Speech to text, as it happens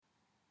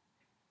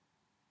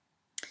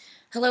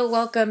Hello,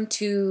 welcome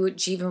to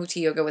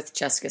Jivamukti Yoga with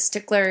Jessica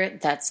Stickler.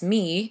 That's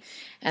me,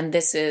 and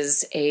this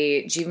is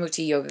a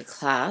Jivamukti Yoga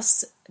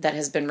class that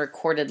has been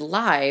recorded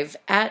live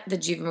at the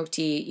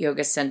Jivamukti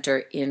Yoga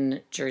Center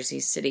in Jersey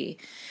City.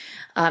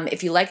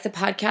 If you like the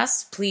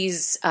podcast,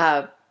 please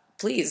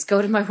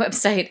go to my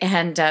website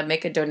and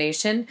make a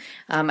donation.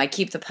 I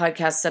keep the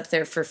podcasts up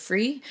there for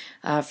free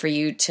for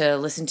you to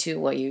listen to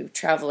while you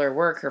travel or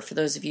work, or for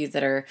those of you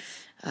that are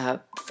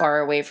far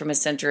away from a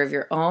center of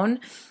your own.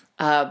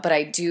 But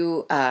I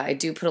do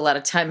put a lot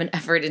of time and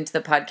effort into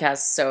the podcast,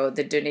 so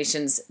the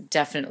donations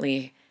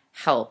definitely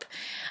help.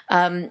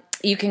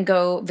 You can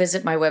go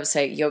visit my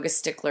website,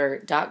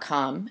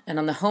 yogastickler.com, and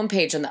on the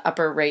homepage on the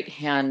upper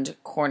right-hand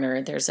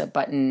corner, there's a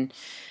button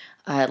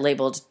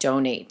labeled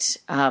Donate.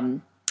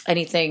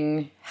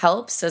 Anything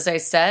helps, as I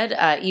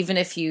said. Even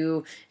if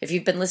you've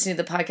been listening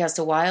to the podcast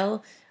a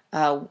while,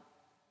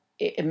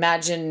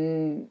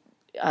 imagine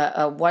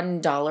a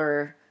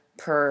 $1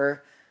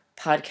 per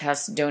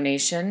podcast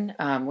donation,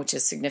 which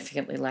is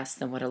significantly less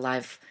than what a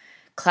live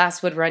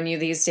class would run you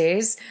these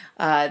days.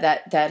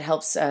 That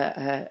helps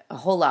a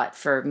whole lot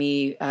for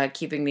me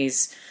keeping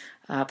these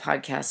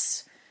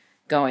podcasts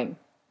going.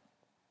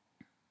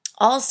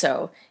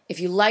 Also, if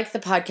you like the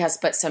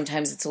podcast, but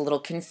sometimes it's a little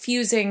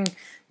confusing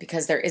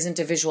because there isn't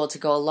a visual to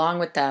go along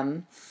with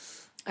them,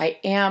 I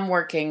am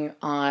working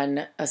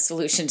on a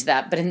solution to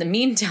that. But in the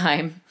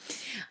meantime,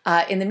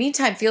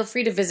 feel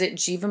free to visit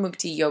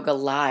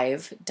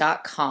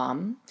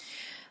JivamuktiYogaLive.com.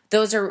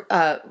 Those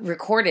are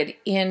recorded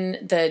in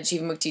the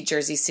Jivamukti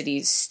Jersey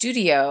City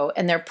studio,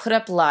 and they're put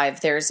up live.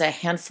 There's a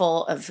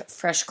handful of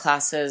fresh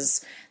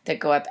classes that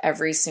go up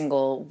every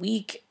single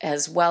week,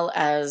 as well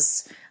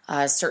as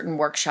certain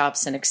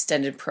workshops and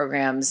extended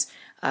programs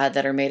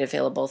that are made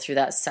available through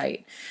that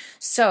site.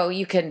 So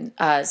you can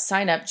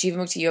sign up,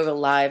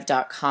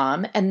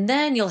 JivamuktiYogaLive.com, and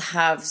then you'll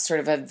have sort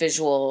of a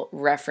visual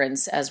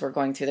reference as we're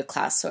going through the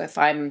class. So if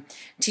I'm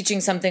teaching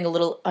something a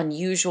little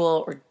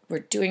unusual or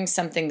we're doing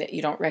something that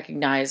you don't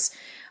recognize,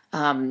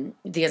 the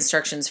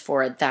instructions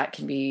for it, that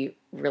can be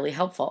really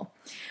helpful.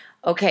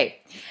 Okay,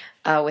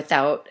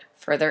 without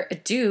further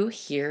ado,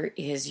 here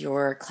is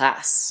your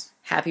class.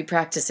 Happy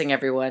practicing,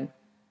 everyone.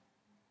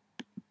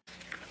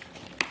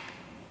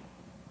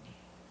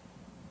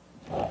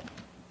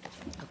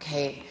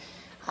 Okay,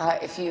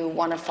 if you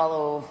want to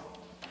follow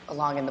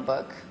along in the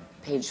book,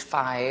 page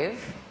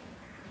 5.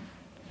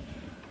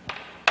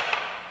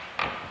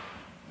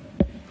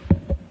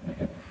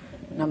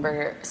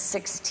 Number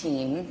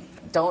 16,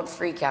 don't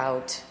freak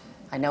out.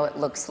 I know it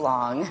looks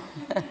long.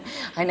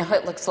 I know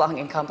it looks long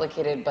and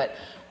complicated, but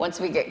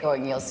once we get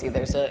going, you'll see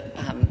there's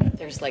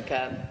like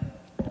a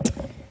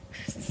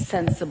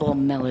sensible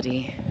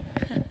melody.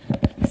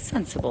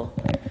 Sensible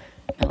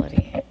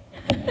melody.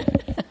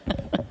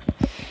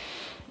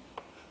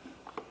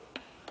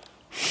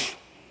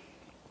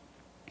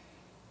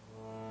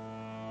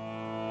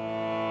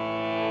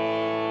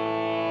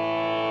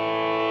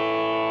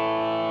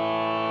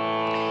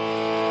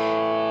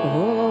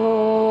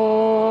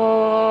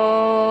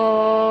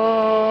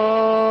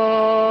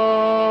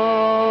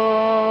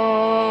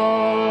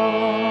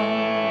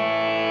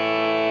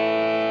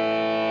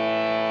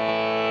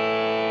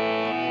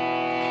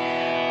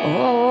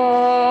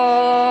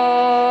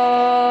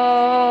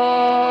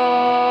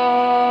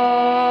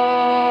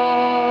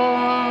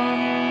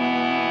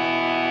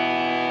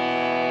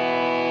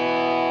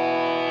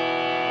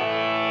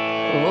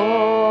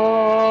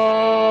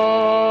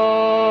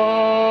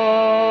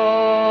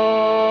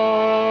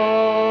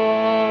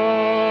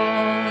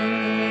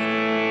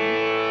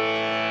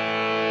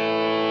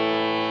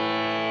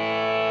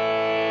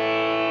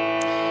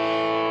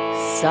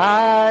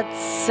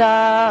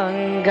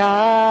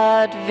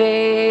 Satsangat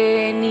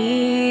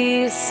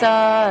veni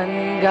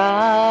sangatvam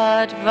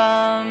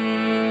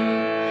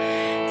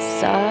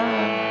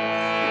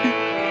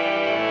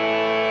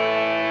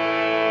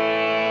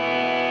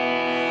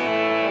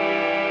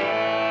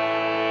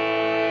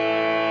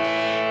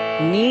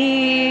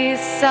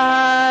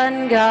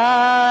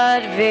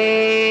Nisangat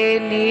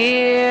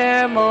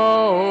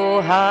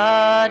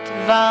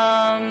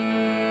venirmohatvam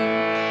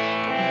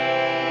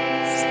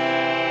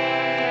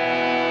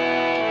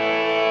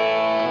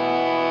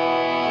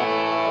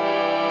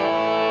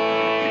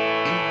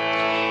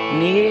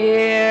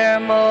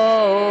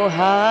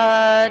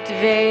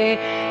Nirmohatve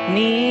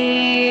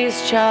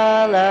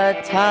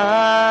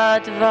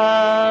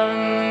nischalatatvam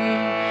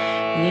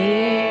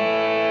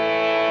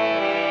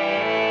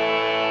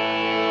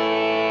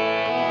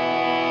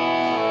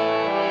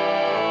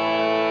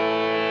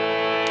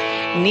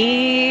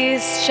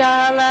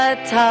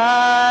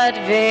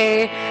Nischalatatve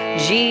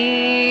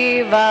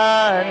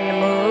jivan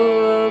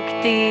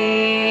mukti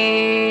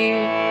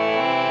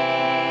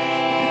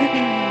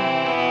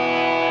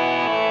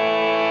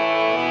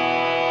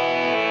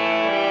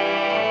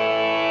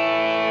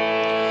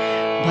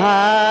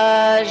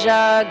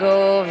Bhaja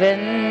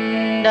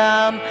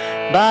Govindam,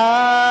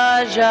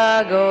 Bhaja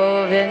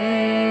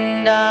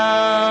Govindam.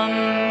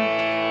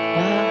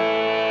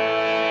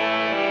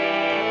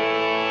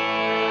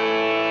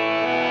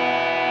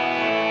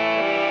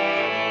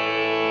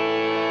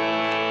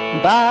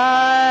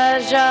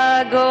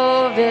 Bhaja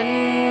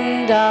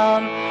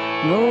Govindam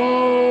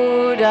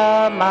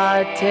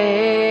Mudamate.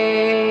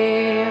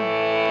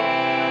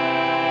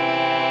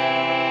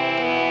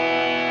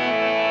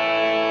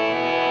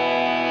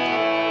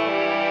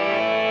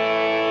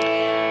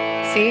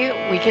 See,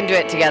 we can do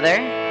it together.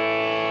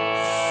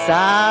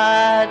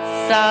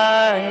 Satsangadve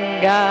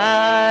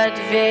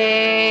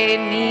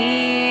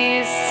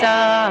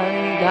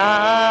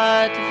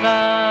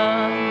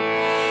nisangadvam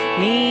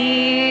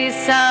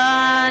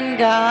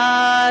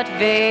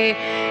nisangadve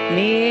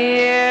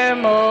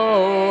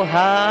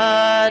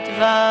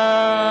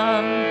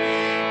nirmohadvam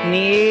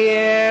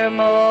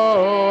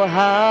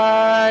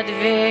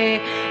nirmohadve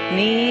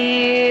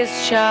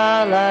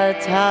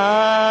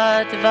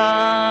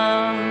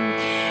nischalatatvam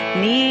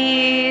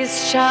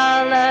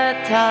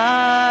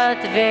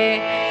nischalatatve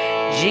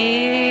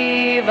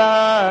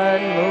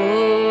jivan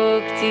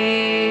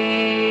mukti.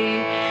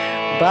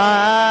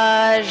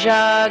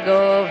 Bhaja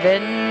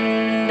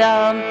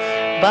Govindam,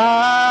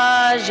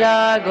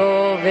 Bhaja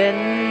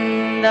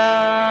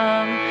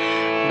Govindam,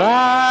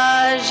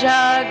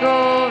 Bhaja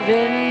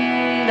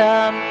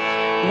Govindam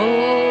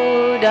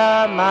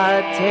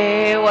Mudamate.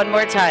 One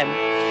more time.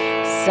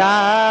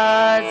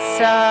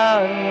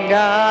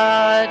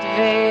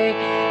 Satsangadve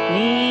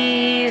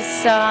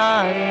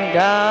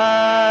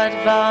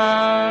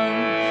nisangadvam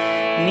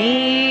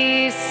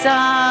nisangadve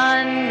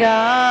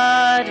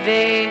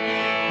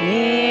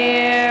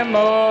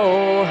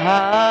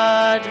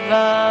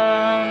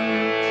nirmohadvam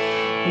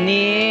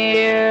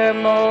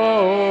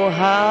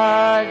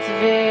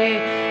nirmohadve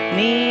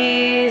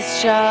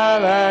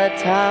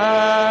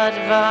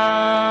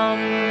nischalatatvam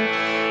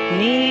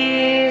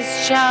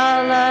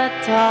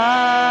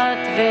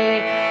nischalatatve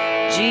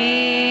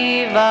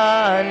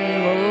jivan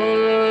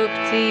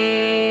mukti.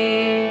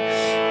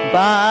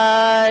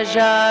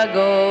 Bhaja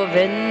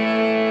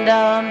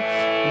Govindam,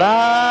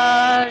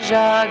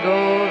 Bhaja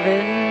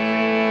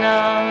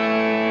Govindam,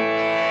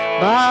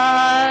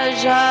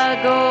 Bhaja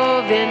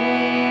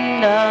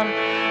Govindam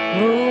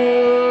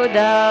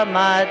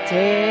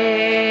Mudamate.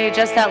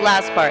 Just that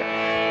last part.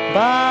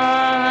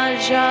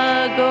 Bhaja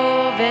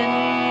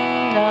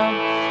Govindam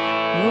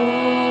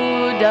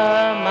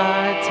Mudamate.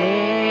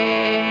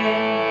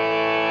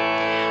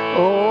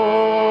 Oh.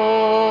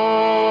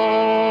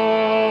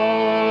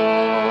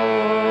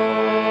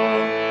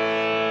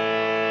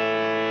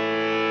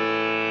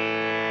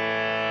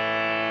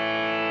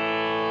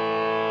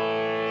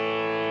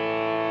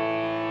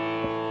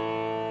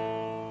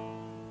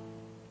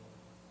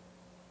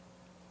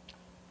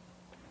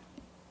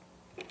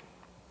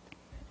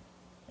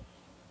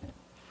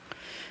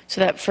 So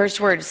that first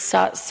word,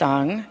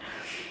 satsang,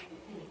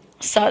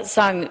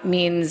 satsang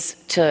means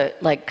to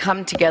like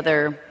come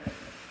together,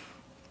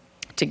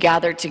 to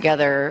gather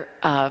together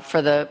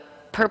for the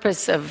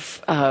purpose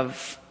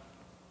of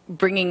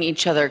bringing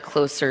each other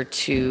closer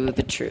to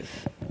the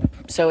truth.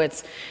 So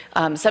it's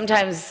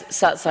sometimes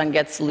satsang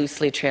gets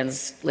loosely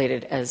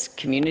translated as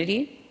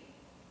community.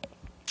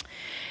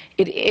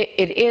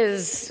 It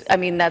is, I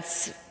mean,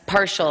 that's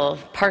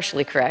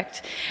partially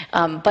correct,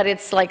 but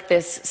it's like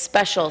this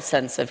special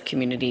sense of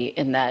community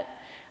in that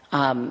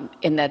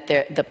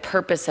the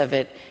purpose of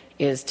it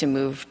is to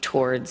move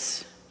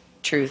towards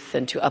truth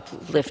and to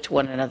uplift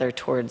one another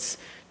towards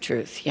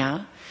truth.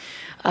 Yeah.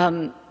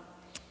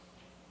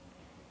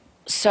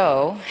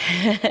 So,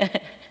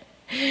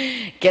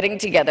 getting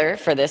together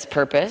for this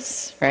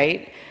purpose,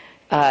 right?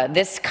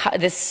 This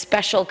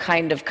special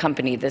kind of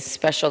company, this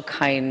special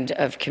kind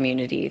of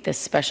community, this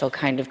special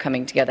kind of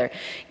coming together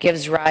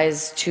gives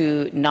rise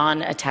to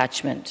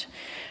non-attachment.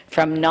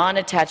 From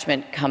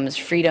non-attachment comes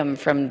freedom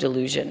from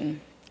delusion.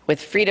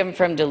 With freedom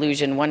from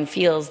delusion, one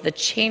feels the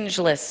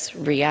changeless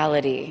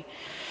reality.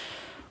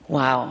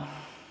 Wow.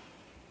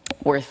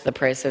 Worth the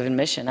price of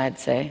admission, I'd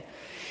say.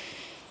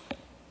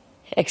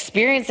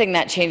 Experiencing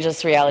that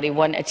changeless reality,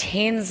 one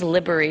attains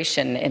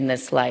liberation in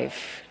this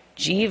life.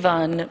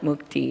 Jivan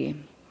Mukti.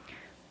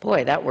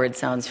 Boy, that word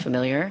sounds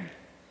familiar.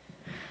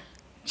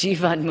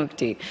 Jivan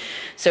Mukti.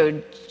 So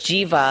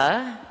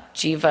Jiva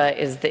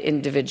is the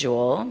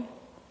individual,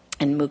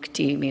 and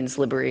Mukti means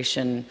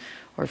liberation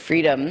or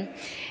freedom.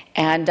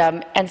 And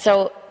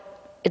so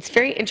it's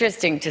very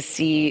interesting to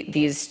see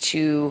these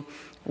two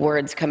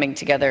words coming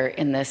together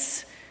in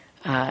this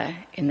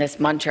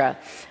mantra,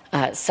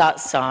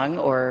 satsang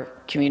or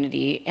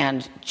community,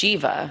 and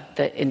jiva,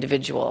 the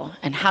individual.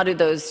 And how do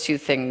those two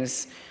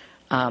things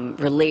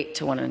relate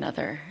to one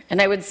another?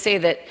 And I would say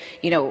that,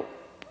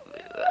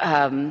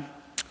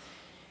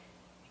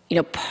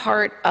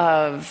 part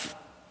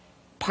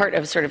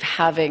of sort of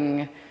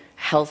having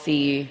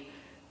healthy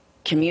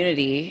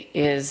community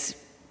is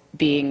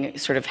being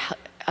sort of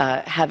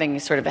having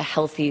sort of a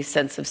healthy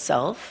sense of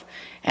self,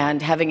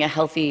 and having a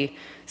healthy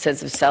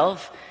sense of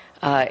self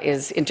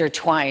is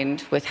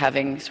intertwined with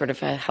having sort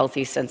of a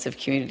healthy sense of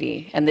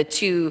community, and the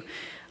two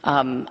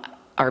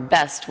are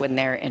best when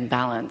they're in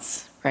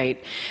balance.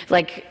 Right?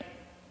 Like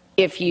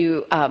if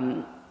you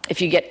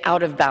get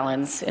out of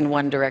balance in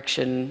one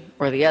direction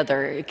or the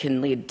other, it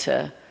can lead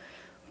to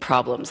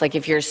problems. Like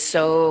if you're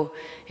so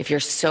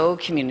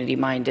community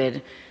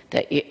minded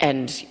that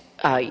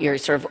you're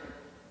sort of,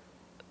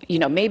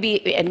 maybe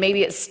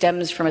it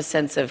stems from a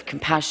sense of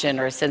compassion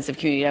or a sense of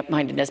community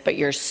mindedness, but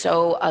you're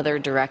so other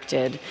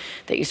directed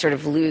that you sort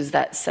of lose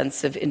that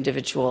sense of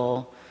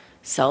individual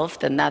self,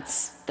 then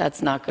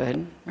that's not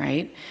good,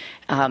 right?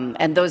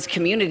 And those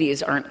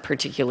communities aren't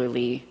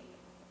particularly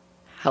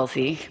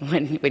healthy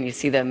when you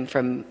see them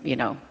from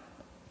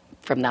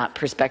that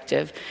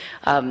perspective.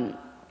 But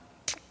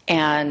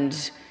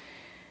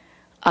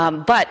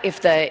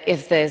if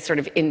the sort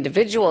of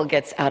individual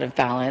gets out of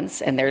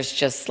balance and there's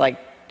just like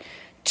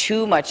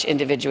too much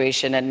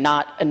individuation and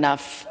not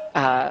enough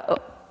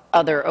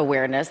other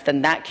awareness,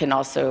 then that can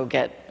also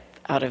get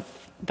out of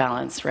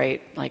balance,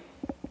 right? Like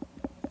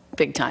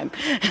big time.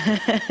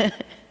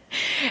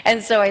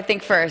 And so I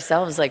think for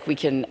ourselves, like we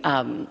can,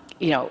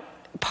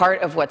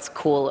 part of what's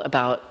cool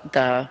about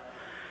the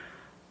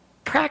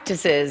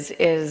practices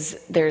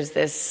is there's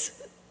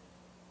this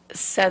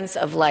sense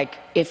of like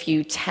if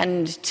you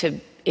tend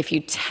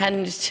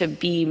to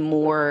be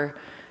more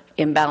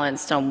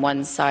imbalanced on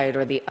one side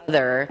or the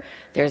other,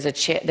 there's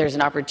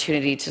an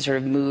opportunity to sort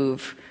of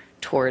move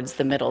towards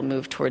the middle,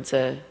 move towards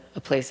a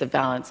place of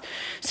balance.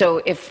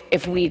 So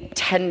if we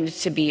tend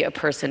to be a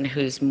person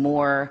who's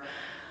more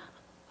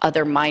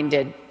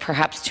other-minded,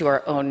 perhaps to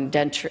our own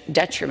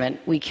detriment,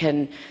 we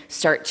can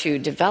start to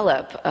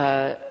develop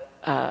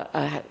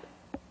a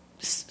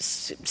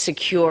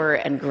secure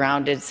and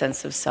grounded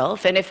sense of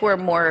self. And if we're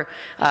more,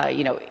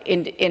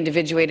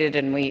 individuated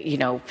and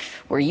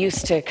we're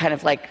used to kind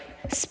of like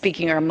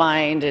speaking our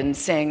mind and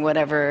saying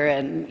whatever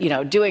and,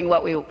 doing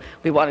what we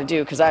want to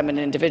do because I'm an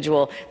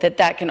individual,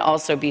 that can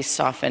also be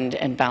softened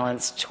and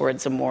balanced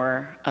towards a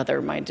more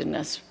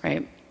other-mindedness,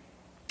 right?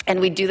 And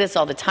we do this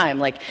all the time.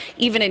 Like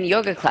even in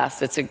yoga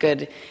class, it's a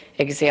good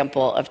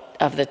example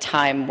of the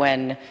time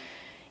when,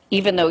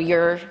 even though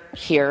you're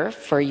here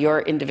for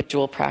your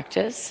individual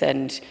practice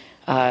and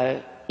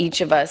each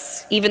of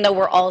us, even though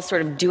we're all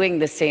sort of doing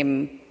the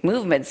same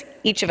movements,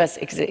 each of us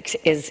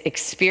is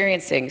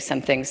experiencing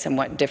something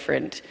somewhat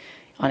different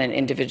on an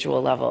individual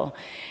level.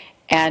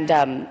 And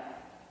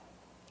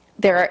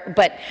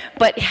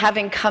but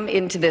having come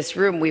into this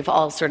room, we've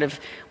all sort of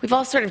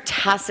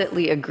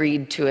tacitly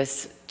agreed to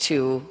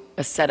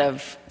a set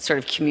of sort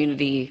of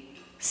community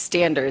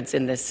standards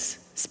in this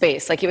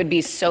space. Like it would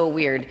be so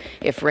weird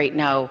if right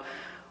now,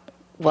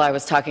 while I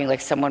was talking,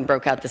 like someone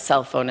broke out the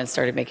cell phone and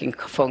started making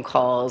phone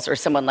calls, or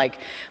someone like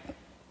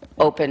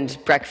opened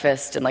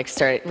breakfast and like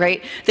started,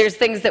 right? There's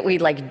things that we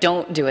like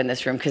don't do in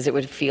this room because it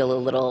would feel a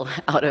little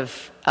out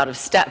of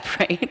step,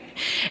 right?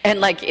 And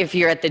like if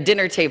you're at the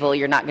dinner table,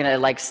 you're not gonna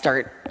like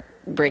start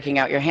breaking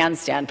out your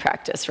handstand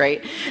practice,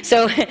 right?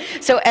 So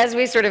as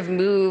we sort of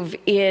move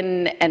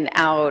in and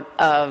out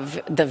of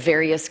the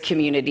various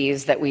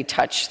communities that we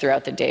touch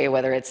throughout the day,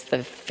 whether it's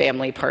the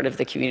family part of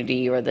the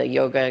community or the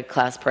yoga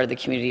class part of the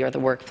community or the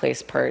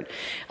workplace part,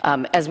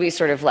 as we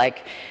sort of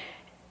like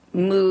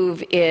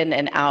move in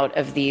and out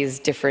of these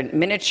different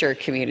miniature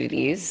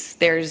communities,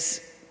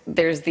 there's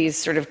these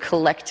sort of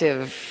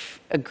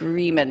collective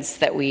agreements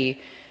that we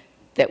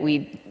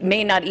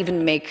may not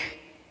even make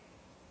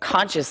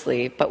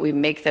consciously, but we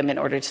make them in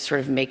order to sort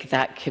of make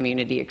that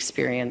community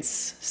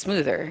experience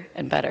smoother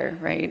and better,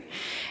 right?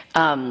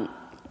 And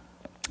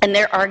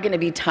there are going to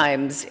be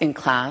times in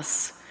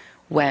class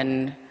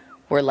when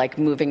we're like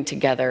moving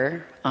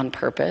together on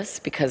purpose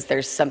because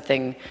there's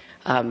something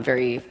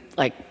very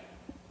like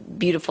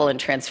beautiful and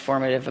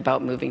transformative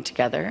about moving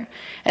together.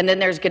 And then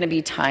there's going to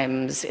be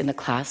times in the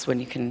class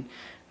when you can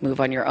move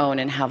on your own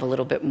and have a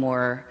little bit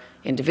more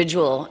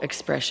individual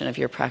expression of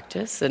your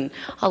practice, and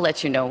I'll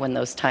let you know when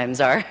those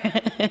times are.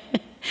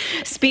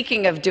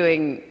 Speaking of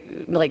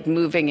doing, like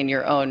moving in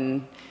your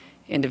own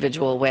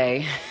individual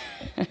way,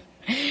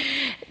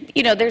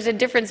 there's a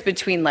difference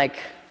between like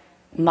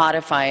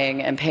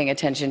modifying and paying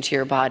attention to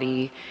your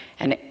body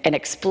and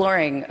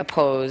exploring a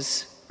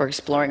pose or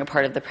exploring a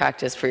part of the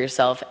practice for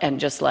yourself and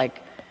just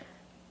like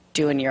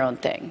doing your own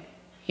thing.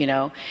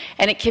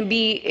 And it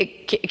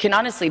can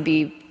honestly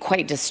be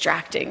quite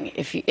distracting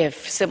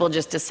if Sybil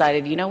just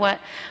decided, you know what,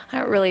 I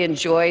don't really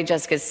enjoy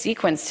Jessica's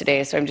sequence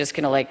today, so I'm just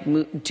going to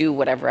like do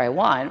whatever I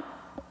want.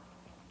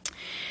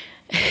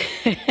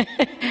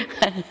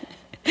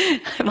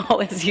 I'm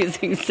always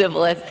using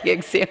Sybil as the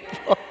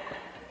example.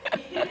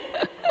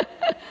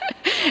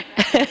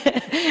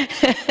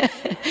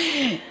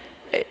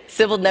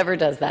 Sybil never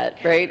does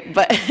that, right?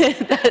 But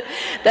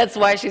that's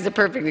why she's a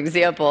perfect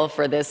example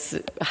for this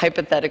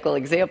hypothetical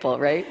example,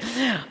 right?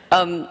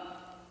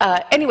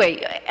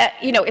 Anyway,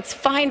 it's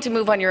fine to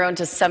move on your own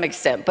to some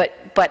extent,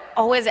 but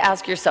always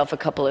ask yourself a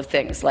couple of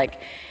things, like,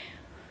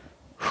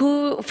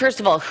 first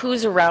of all,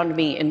 who's around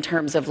me in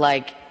terms of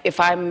like, if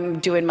I'm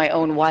doing my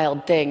own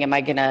wild thing, am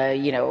I gonna,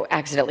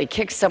 accidentally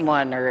kick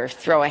someone or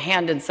throw a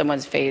hand in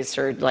someone's face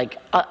or like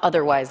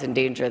otherwise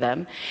endanger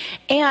them?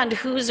 And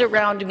who's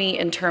around me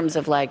in terms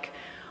of like,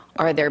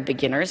 are there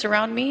beginners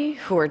around me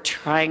who are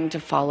trying to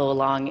follow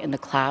along in the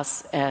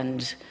class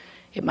and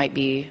it might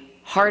be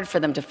hard for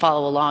them to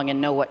follow along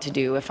and know what to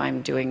do if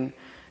I'm doing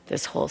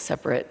this whole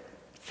separate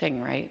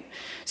thing, right?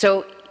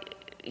 So,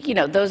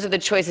 those are the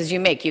choices you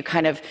make. You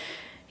kind of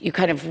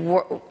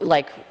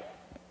like,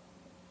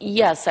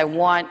 yes, I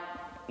want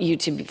you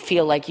to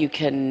feel like you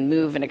can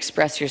move and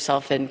express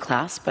yourself in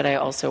class, but I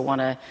also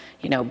want to,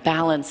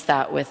 balance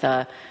that with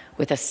a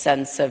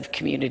sense of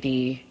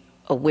community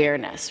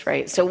awareness,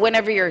 right? So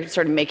whenever you're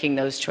sort of making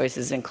those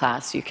choices in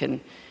class, you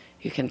can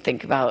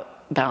think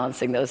about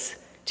balancing those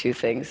two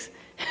things.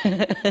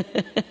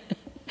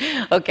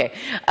 Okay,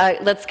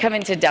 let's come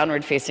into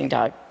downward facing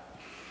dog.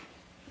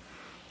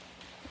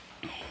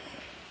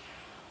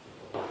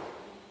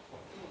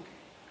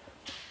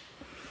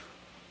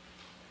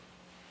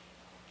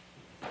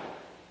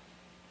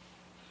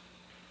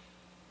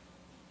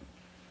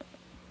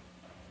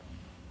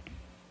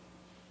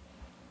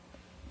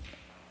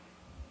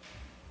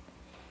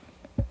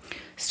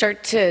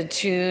 Start to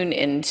tune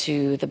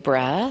into the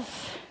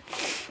breath,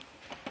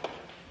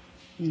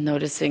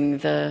 noticing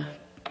the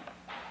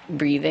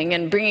breathing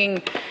and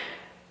bringing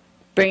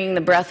the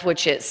breath,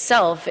 which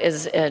itself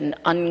is an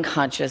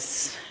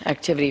unconscious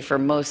activity for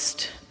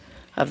most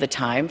of the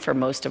time, for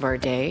most of our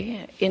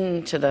day,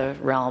 into the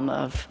realm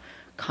of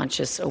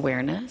conscious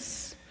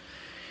awareness.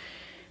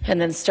 And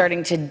then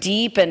starting to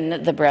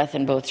deepen the breath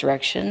in both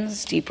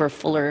directions, deeper,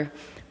 fuller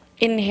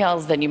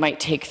inhales than you might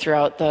take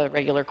throughout the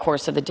regular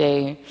course of the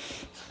day,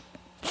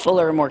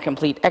 fuller, more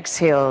complete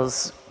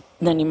exhales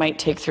than you might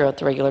take throughout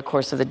the regular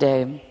course of the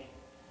day.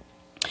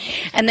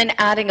 And then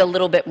adding a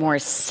little bit more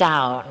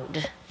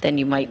sound than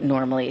you might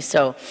normally.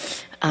 So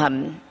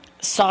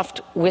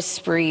soft,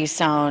 whispery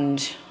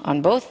sound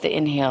on both the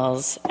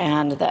inhales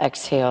and the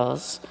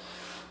exhales.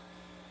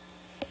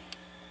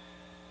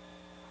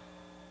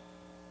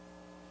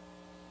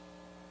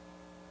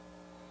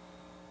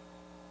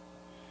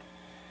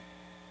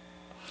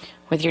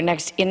 With your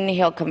next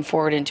inhale, come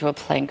forward into a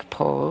plank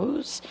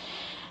pose.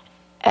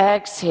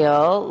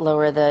 Exhale,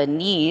 lower the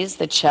knees,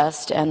 the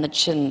chest, and the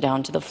chin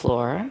down to the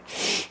floor.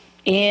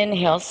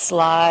 Inhale,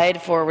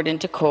 slide forward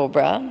into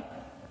cobra.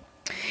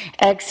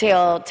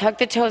 Exhale, tuck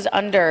the toes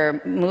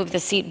under, move the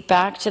seat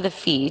back to the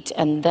feet,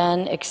 and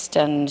then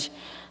extend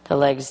the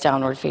legs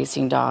downward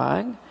facing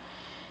dog.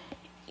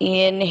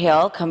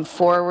 Inhale, come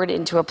forward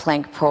into a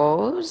plank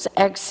pose.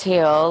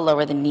 Exhale,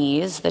 lower the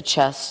knees, the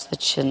chest, the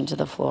chin to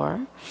the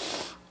floor.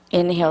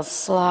 Inhale,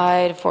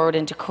 slide forward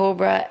into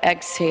cobra.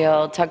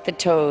 Exhale, tuck the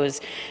toes,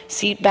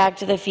 seat back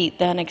to the feet,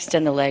 then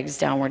extend the legs,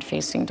 downward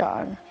facing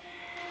dog.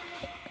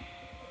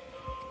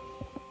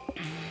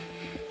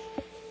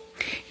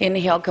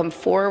 Inhale, come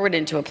forward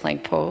into a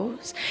plank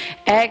pose.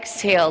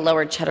 Exhale,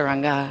 lower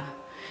chaturanga.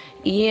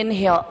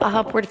 Inhale,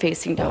 upward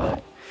facing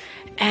dog.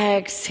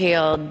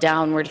 Exhale,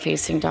 downward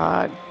facing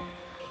dog.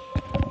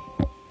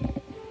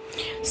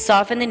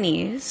 Soften the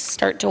knees,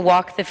 start to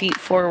walk the feet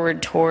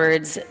forward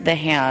towards the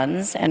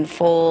hands and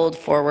fold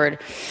forward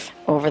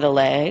over the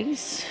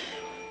legs.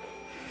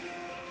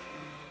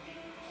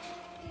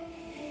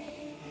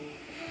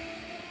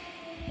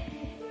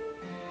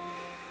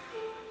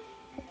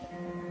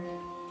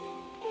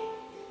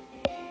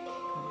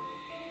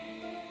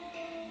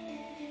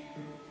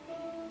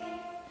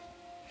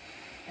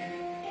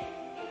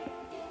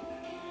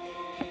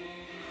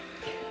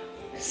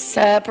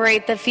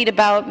 Separate the feet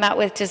about mat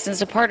width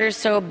distance apart or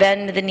so.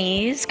 Bend the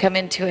knees. Come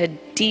into a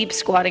deep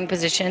squatting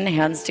position.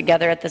 Hands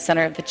together at the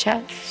center of the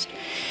chest.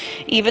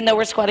 Even though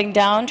we're squatting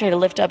down, try to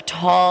lift up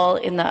tall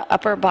in the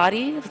upper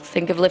body.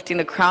 Think of lifting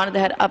the crown of the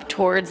head up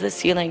towards the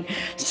ceiling.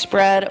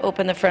 Spread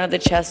open the front of the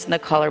chest and the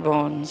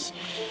collarbones.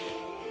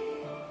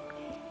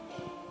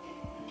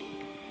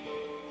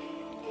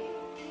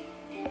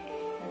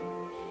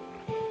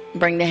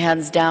 Bring the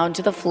hands down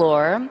to the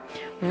floor.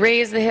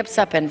 Raise the hips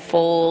up and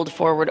fold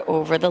forward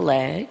over the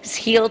legs.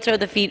 Heel toe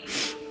the feet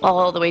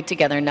all the way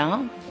together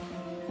now.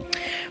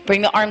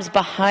 Bring the arms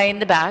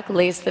behind the back.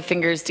 Lace the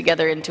fingers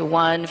together into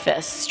one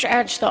fist.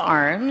 Stretch the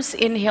arms.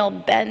 Inhale,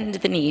 bend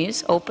the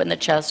knees. Open the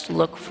chest,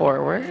 look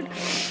forward.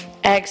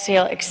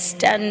 Exhale,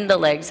 extend the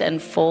legs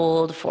and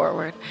fold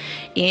forward.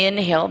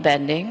 Inhale,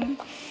 bending.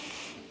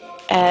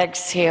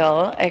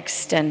 Exhale,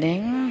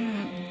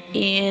 extending.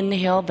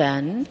 Inhale,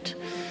 bend.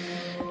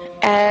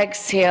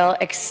 Exhale,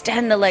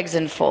 extend the legs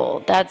and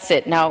fold. That's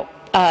it. Now,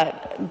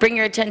 bring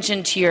your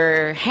attention to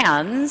your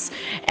hands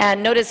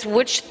and notice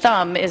which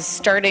thumb is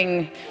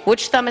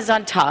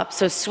on top.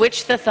 So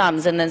switch the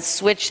thumbs and then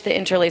switch the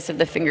interlace of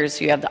the fingers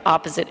so you have the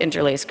opposite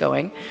interlace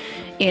going.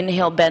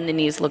 Inhale, bend the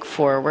knees, look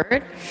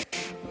forward.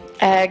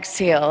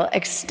 Exhale,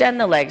 extend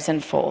the legs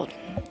and fold.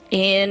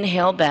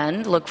 Inhale,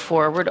 bend, look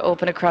forward,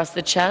 open across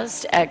the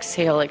chest.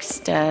 Exhale,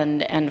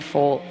 extend and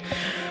fold.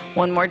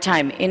 One more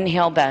time.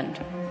 Inhale, bend.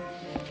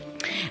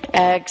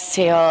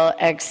 Exhale,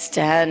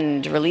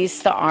 extend,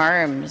 release the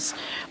arms.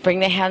 Bring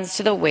the hands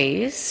to the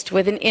waist.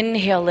 With an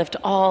inhale, lift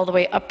all the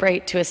way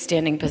upright to a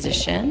standing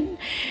position.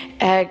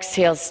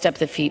 Exhale, step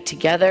the feet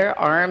together,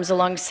 arms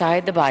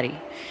alongside the body.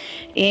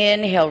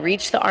 Inhale,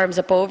 reach the arms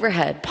up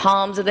overhead.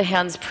 Palms of the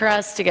hands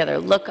press together.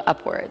 Look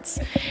upwards.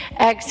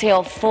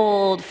 Exhale,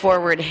 fold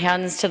forward,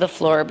 hands to the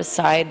floor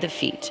beside the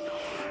feet.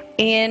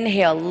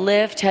 Inhale,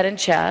 lift head and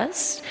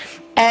chest.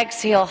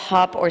 Exhale,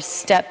 hop or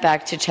step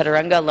back to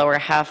chaturanga, lower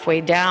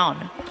halfway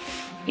down.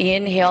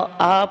 Inhale,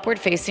 upward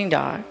facing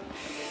dog.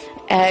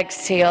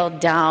 Exhale,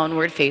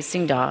 downward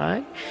facing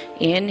dog.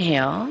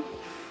 Inhale.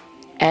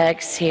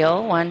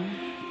 Exhale,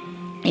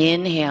 1.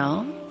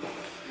 Inhale.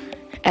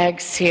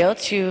 Exhale,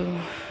 2.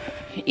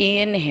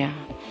 Inhale.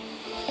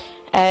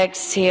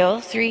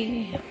 Exhale,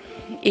 3.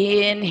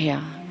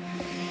 Inhale.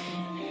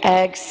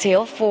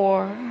 Exhale,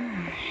 4.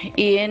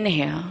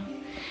 Inhale.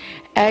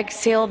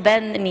 Exhale,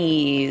 bend the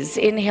knees.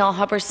 Inhale,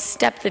 hop or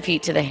step the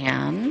feet to the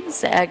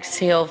hands.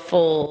 Exhale,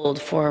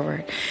 fold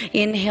forward.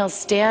 Inhale,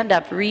 stand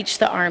up, reach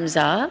the arms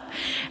up.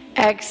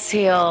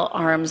 Exhale,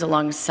 arms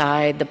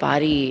alongside the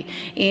body.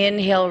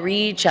 Inhale,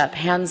 reach up,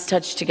 hands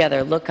touch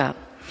together, look up.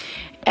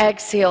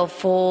 Exhale,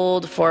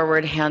 fold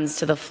forward, hands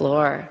to the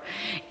floor.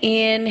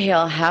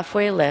 Inhale,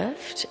 halfway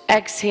lift.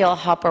 Exhale,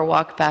 hop or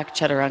walk back,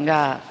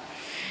 chaturanga.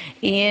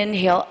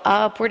 Inhale,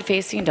 upward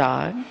facing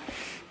dog.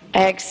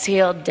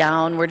 Exhale,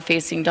 downward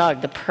facing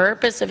dog. The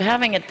purpose of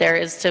having it there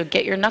is to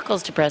get your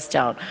knuckles to press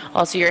down.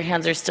 Also, your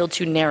hands are still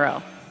too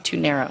narrow. Too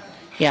narrow.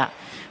 Yeah.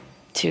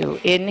 2.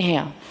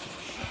 Inhale.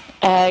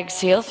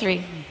 Exhale,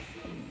 3.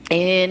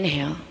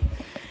 Inhale.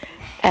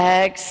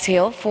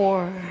 Exhale,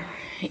 4.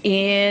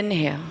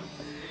 Inhale.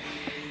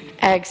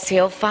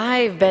 Exhale,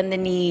 5. Bend the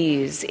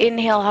knees.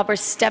 Inhale, hop or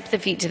step the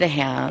feet to the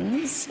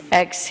hands.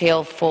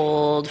 Exhale,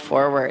 fold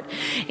forward.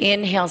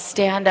 Inhale,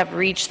 stand up,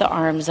 reach the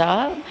arms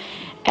up.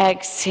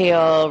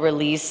 Exhale,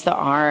 release the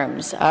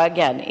arms.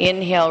 Again,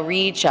 inhale,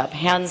 reach up,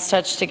 hands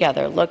touch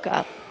together, look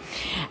up.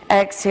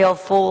 Exhale,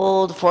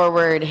 fold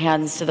forward,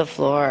 hands to the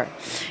floor.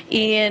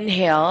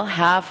 Inhale,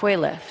 halfway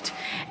lift.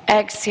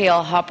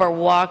 Exhale, hop or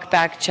walk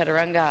back,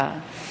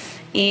 chaturanga.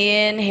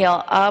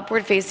 Inhale,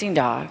 upward facing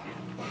dog.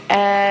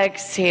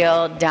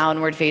 Exhale,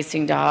 downward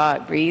facing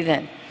dog. Breathe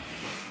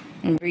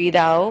in. Breathe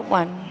out,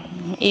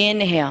 1.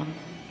 Inhale.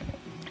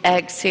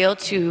 Exhale,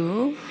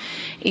 2.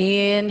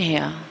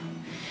 Inhale.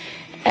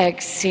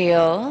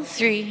 Exhale,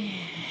 3.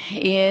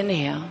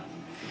 Inhale.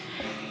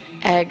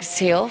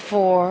 Exhale,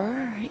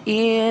 4.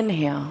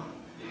 Inhale.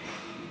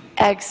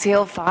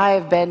 Exhale,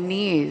 5. Bend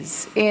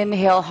knees.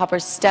 Inhale, hop or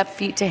step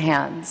feet to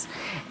hands.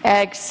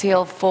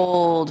 Exhale,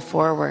 fold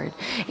forward.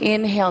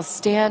 Inhale,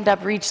 stand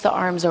up, reach the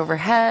arms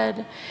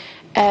overhead.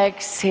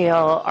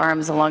 Exhale,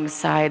 arms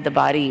alongside the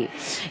body.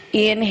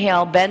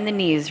 Inhale, bend the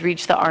knees,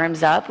 reach the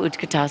arms up,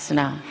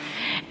 Utkatasana.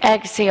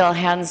 Exhale,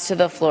 hands to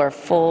the floor,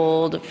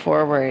 fold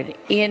forward.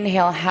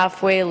 Inhale,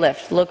 halfway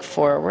lift, look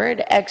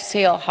forward.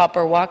 Exhale, hop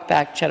or walk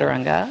back,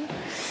 chaturanga.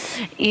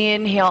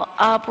 Inhale,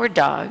 upward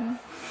dog.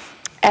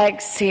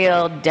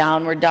 Exhale,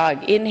 downward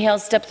dog. Inhale,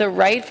 step the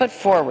right foot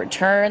forward,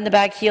 turn the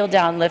back heel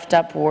down, lift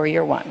up,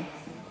 warrior 1.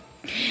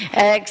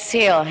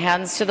 Exhale,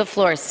 hands to the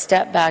floor,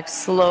 step back,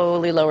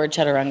 slowly lower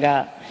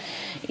chaturanga.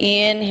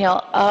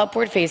 Inhale,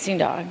 upward facing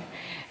dog.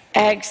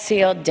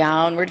 Exhale,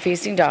 downward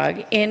facing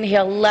dog.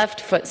 Inhale,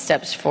 left foot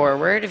steps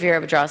forward,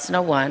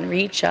 Virabhadrasana 1,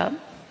 reach up.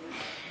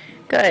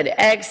 Good.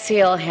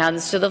 Exhale,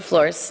 hands to the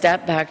floor,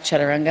 step back,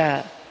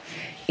 chaturanga.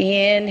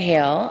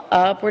 Inhale,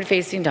 upward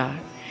facing dog.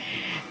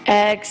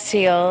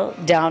 Exhale,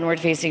 downward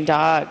facing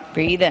dog.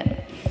 Breathe in.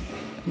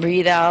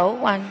 Breathe out,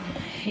 1.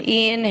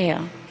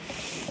 Inhale.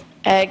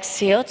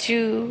 Exhale,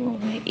 2.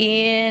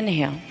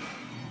 Inhale.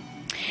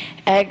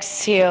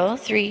 Exhale,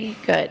 3.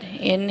 Good.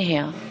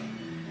 Inhale.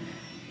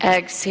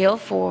 Exhale,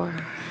 4.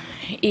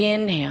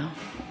 Inhale.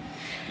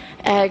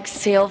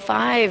 Exhale,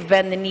 5.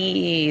 Bend the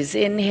knees.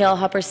 Inhale,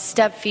 hop or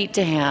step feet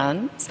to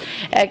hands.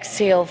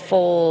 Exhale,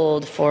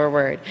 fold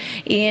forward.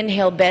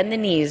 Inhale, bend the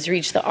knees.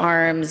 Reach the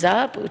arms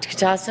up.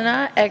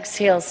 Utkatasana.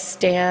 Exhale,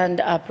 stand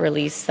up.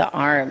 Release the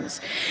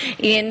arms.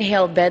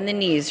 Inhale, bend the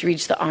knees.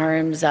 Reach the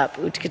arms up.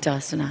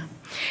 Utkatasana.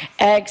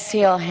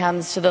 Exhale,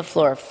 hands to the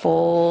floor.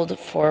 Fold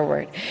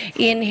forward.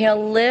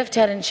 Inhale, lift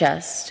head and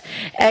chest.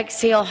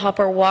 Exhale, hop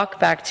or walk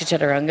back to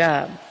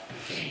chaturanga.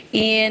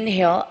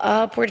 Inhale,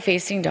 upward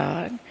facing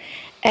dog.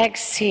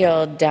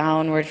 Exhale,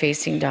 downward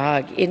facing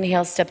dog.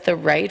 Inhale, step the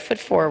right foot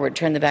forward,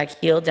 turn the back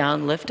heel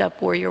down, lift up,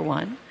 warrior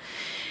 1.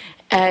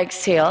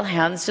 Exhale,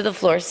 hands to the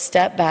floor,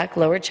 step back,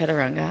 lower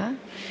chaturanga.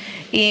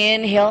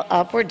 Inhale,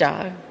 upward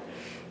dog.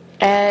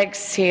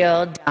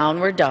 Exhale,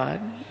 downward dog.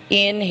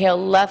 Inhale,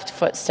 left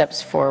foot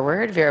steps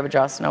forward,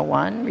 Virabhadrasana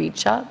 1,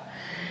 reach up.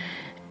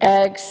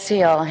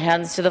 Exhale,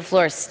 hands to the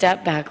floor,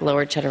 step back,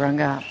 lower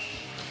chaturanga.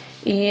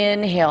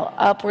 Inhale,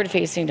 upward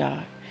facing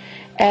dog.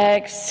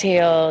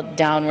 Exhale,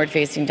 downward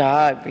facing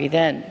dog. Breathe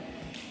in.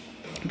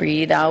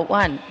 Breathe out,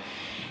 1.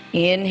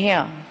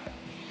 Inhale.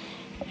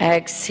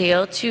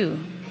 Exhale, 2.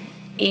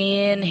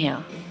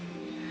 Inhale.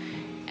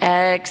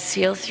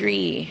 Exhale,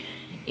 3.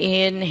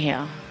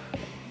 Inhale.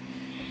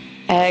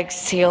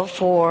 Exhale,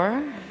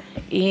 4.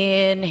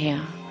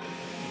 Inhale.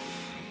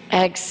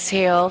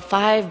 Exhale,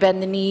 5,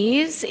 bend the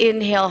knees.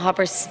 Inhale,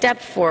 hopper, step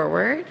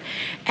forward.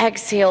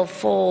 Exhale,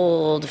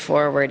 fold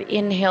forward.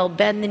 Inhale,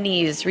 bend the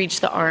knees,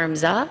 reach the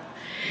arms up.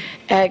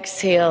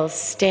 Exhale,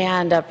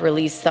 stand up,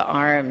 release the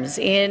arms.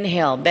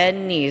 Inhale,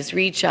 bend knees,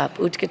 reach up,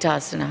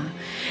 Utkatasana.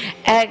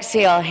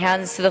 Exhale,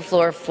 hands to the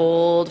floor,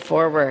 fold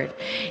forward.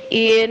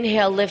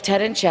 Inhale, lift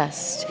head and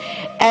chest.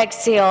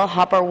 Exhale,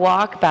 hopper,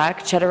 walk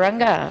back,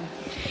 Chaturanga.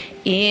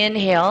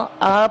 Inhale,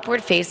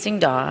 upward facing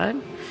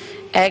dog.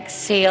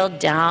 Exhale,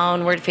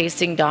 downward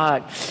facing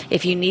dog.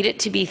 If you need it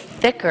to be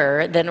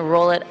thicker, then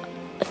roll it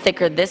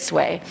thicker this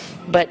way,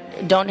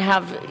 but don't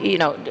have,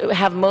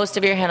 have most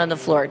of your hand on the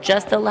floor,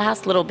 just the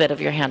last little bit of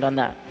your hand on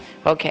that.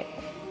 Okay.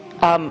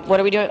 What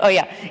are we doing? Oh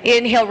yeah.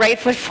 Inhale, right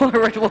foot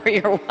forward,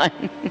 warrior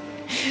one.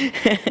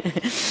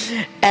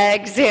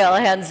 Exhale,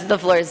 hands to the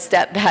floor,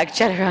 step back,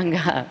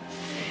 Chaturanga.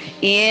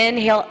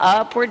 Inhale,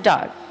 upward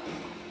dog.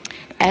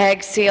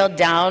 Exhale,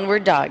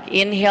 downward dog.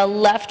 Inhale,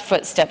 left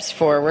foot steps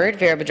forward,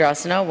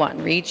 Virabhadrasana,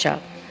 1, reach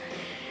up.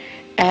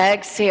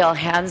 Exhale,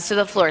 hands to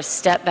the floor,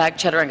 step back,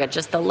 Chaturanga,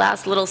 just the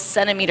last little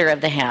centimeter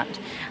of the hand.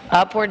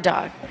 Upward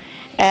dog.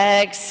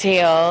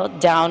 Exhale,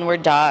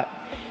 downward dog.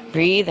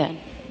 Breathe in.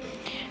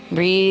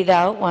 Breathe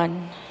out,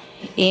 1.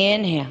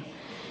 Inhale.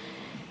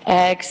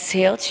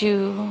 Exhale,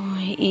 2.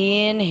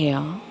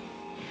 Inhale.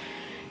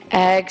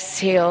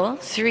 Exhale,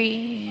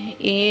 3.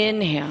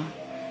 Inhale.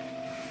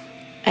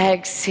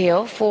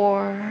 Exhale,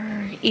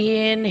 4.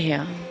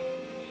 Inhale.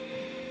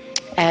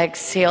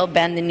 Exhale,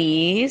 bend the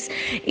knees.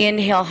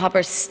 Inhale,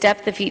 hopper,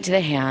 step the feet to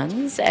the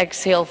hands.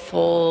 Exhale,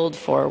 fold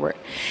forward.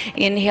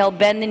 Inhale,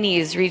 bend the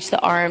knees, reach the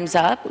arms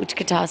up,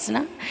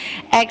 Utkatasana.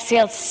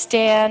 Exhale,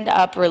 stand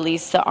up,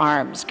 release the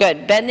arms.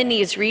 Good. Bend the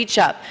knees, reach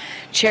up.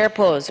 Chair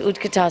pose,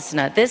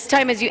 Utkatasana. This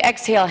time as you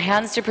exhale,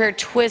 hands to prayer,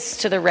 twist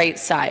to the right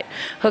side.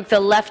 Hook the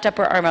left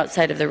upper arm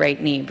outside of the right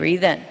knee.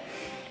 Breathe in.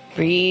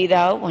 Breathe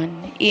out,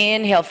 1.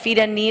 Inhale, feet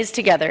and knees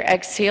together.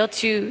 Exhale,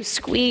 2.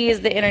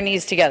 Squeeze the inner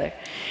knees together.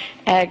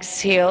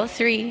 Exhale,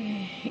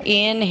 3.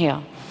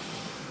 Inhale.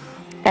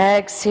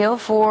 Exhale,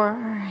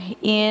 4.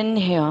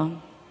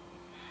 Inhale.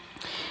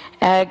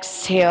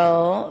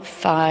 Exhale,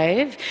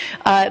 5.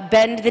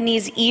 Bend the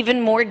knees even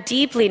more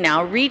deeply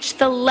now. Reach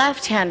the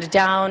left hand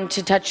down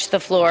to touch the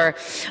floor,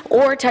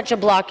 or touch a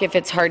block if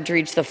it's hard to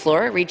reach the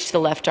floor. Reach the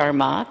left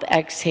arm up.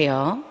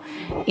 Exhale.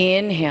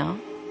 Inhale.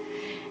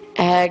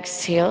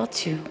 Exhale,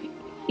 2.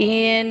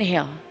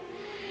 Inhale.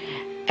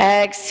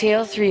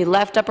 Exhale, 3.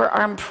 Left upper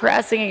arm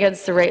pressing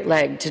against the right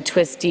leg to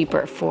twist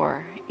deeper.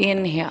 4.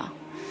 Inhale.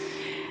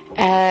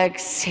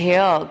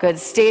 Exhale. Good.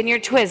 Stay in your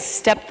twist.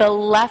 Step the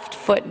left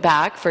foot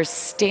back for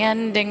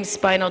standing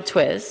spinal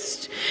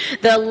twist.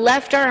 The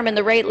left arm and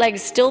the right leg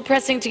still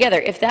pressing together.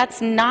 If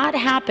that's not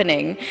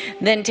happening,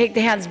 then take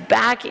the hands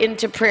back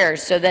into prayer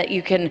so that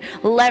you can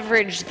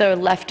leverage the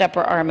left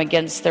upper arm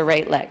against the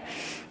right leg.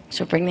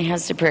 So bring the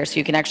hands to prayer so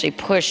you can actually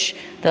push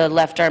the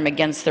left arm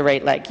against the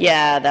right leg.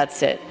 Yeah,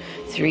 that's it.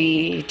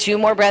 3, 2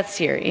 more breaths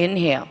here.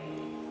 Inhale.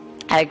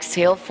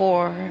 Exhale,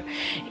 4.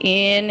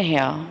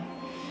 Inhale.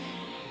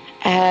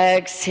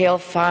 Exhale,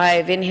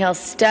 5. Inhale,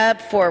 step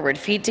forward,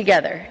 feet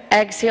together.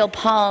 Exhale,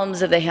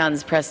 palms of the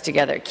hands pressed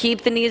together.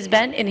 Keep the knees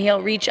bent.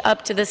 Inhale, reach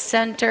up to the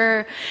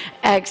center.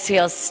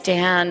 Exhale,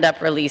 stand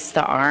up, release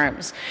the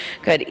arms.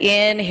 Good.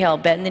 Inhale,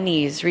 bend the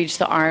knees, reach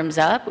the arms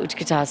up,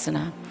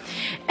 Utkatasana.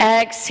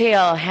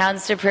 Exhale,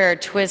 hands to prayer,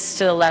 twist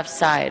to the left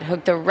side.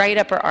 Hook the right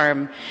upper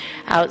arm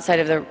outside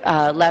of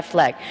the left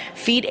leg.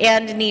 Feet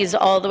and knees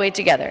all the way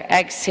together.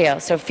 Exhale,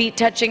 so feet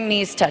touching,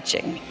 knees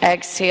touching.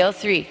 Exhale,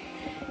 3.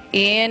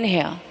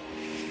 Inhale.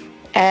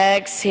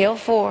 Exhale,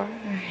 4.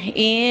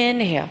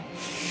 Inhale.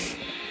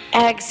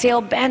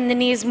 Exhale, bend the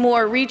knees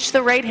more. Reach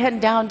the right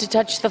hand down to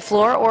touch the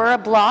floor or a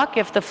block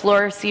if the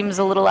floor seems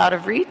a little out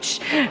of reach.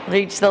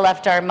 Reach the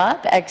left arm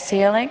up.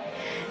 Exhaling.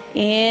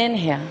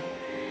 Inhale.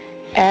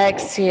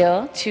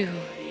 Exhale, 2.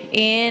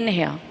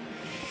 Inhale.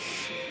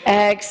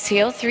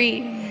 Exhale, 3.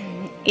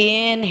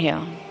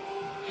 Inhale.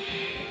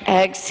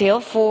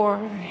 Exhale,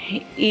 4.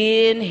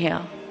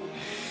 Inhale.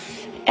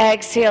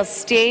 Exhale,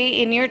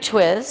 stay in your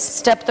twist.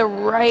 Step the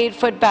right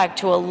foot back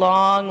to a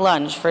long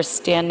lunge for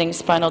standing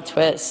spinal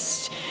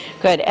twist.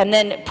 Good. And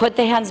then put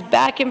the hands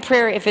back in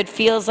prayer if it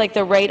feels like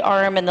the right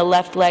arm and the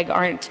left leg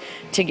aren't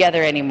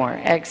together anymore.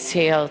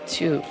 Exhale,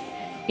 2.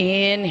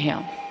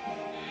 Inhale.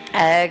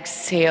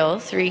 Exhale,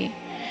 3.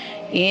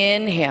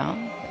 Inhale.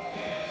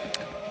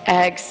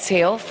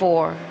 Exhale,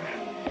 4.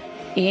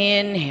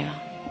 Inhale.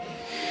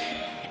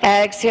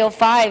 Exhale,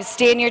 5.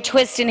 Stay in your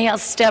twist. Inhale,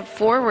 step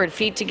forward,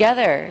 feet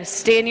together.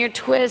 Stay in your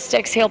twist.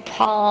 Exhale,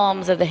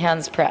 palms of the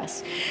hands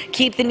press.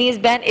 Keep the knees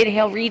bent.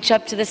 Inhale, reach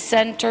up to the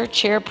center,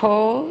 chair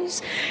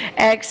pose.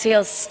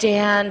 Exhale,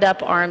 stand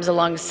up, arms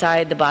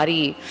alongside the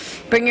body.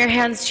 Bring your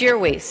hands to your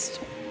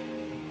waist.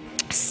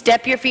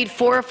 Step your feet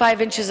 4 or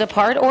 5 inches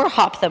apart or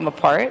hop them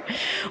apart.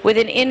 With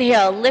an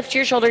inhale, lift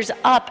your shoulders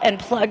up and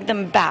plug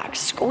them back.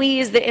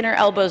 Squeeze the inner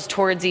elbows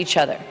towards each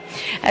other.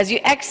 As you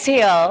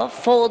exhale,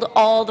 fold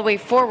all the way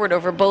forward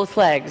over both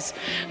legs.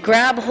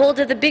 Grab hold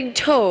of the big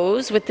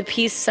toes with the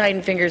peace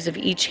sign fingers of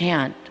each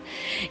hand.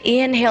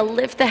 Inhale,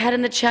 lift the head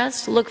and the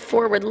chest, look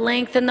forward,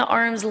 lengthen the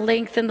arms,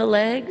 lengthen the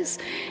legs.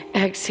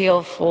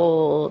 Exhale,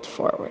 fold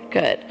forward.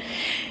 Good.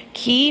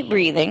 Keep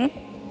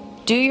breathing.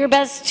 Do your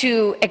best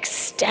to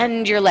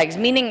extend your legs,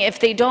 meaning if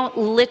they don't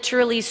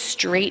literally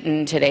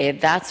straighten today,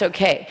 that's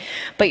okay.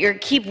 But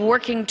keep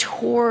working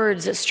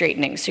towards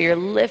straightening. So you're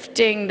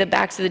lifting the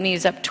backs of the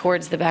knees up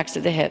towards the backs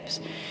of the hips.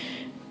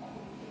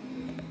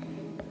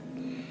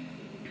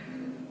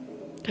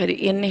 Good.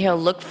 Inhale,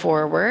 look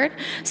forward.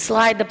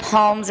 Slide the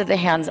palms of the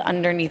hands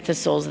underneath the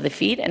soles of the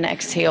feet, and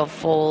exhale,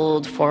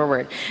 fold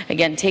forward.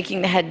 Again,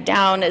 taking the head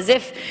down as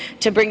if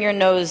to bring your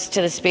nose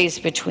to the space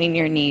between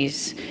your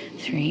knees.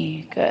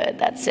 3, good,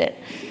 that's it.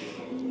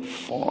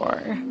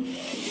 4,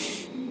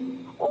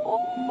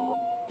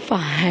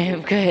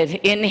 5, good.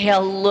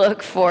 Inhale,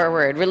 look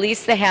forward.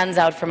 Release the hands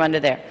out from under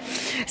there.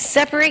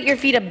 Separate your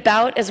feet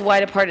about as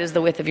wide apart as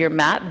the width of your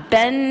mat.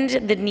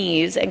 Bend the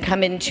knees and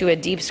come into a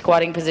deep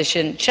squatting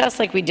position, just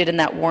like we did in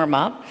that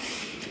warm-up.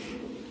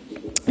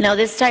 Now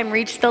this time,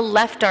 reach the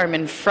left arm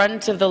in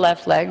front of the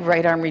left leg.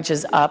 Right arm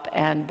reaches up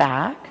and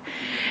back.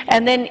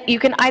 And then you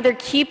can either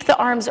keep the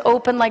arms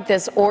open like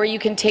this, or you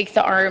can take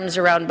the arms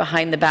around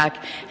behind the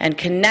back and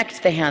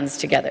connect the hands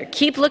together.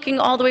 Keep looking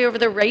all the way over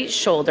the right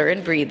shoulder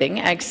and breathing.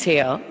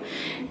 Exhale.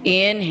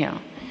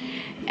 Inhale.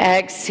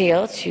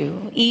 Exhale,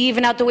 2.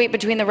 Even out the weight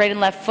between the right and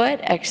left foot.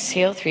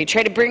 Exhale, 3.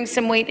 Try to bring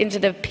some weight into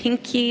the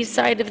pinky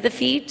side of the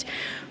feet.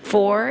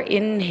 4.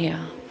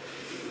 Inhale.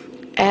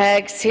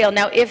 Exhale.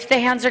 Now, if the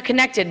hands are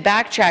connected,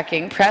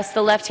 backtracking, press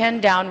the left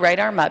hand down, right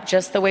arm up,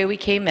 just the way we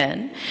came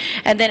in.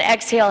 And then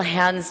exhale,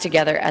 hands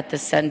together at the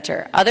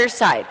center. Other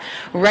side.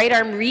 Right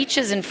arm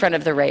reaches in front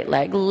of the right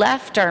leg.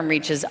 Left arm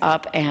reaches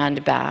up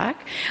and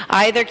back.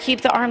 Either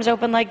keep the arms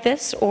open like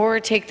this, or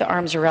take the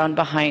arms around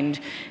behind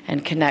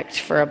and connect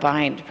for a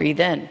bind. Breathe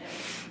in.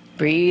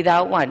 Breathe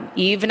out. 1.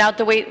 Even out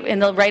the weight in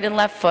the right and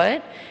left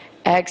foot.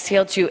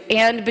 Exhale, 2.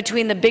 And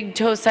between the big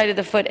toe side of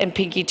the foot and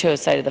pinky toe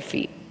side of the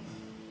feet.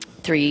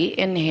 3,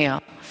 inhale.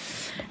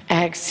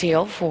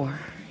 Exhale, 4.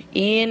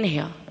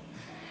 Inhale.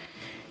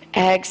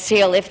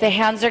 Exhale. If the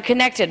hands are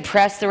connected,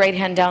 press the right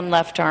hand down,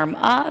 left arm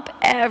up.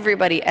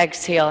 Everybody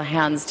exhale,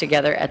 hands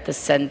together at the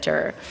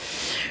center.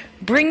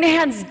 Bring the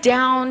hands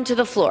down to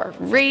the floor.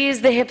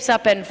 Raise the hips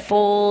up and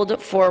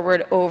fold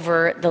forward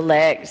over the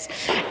legs.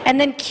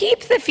 And then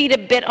keep the feet a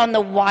bit on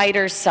the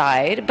wider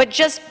side, but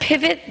just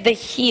pivot the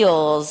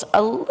heels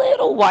a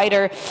little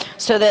wider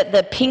so that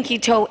the pinky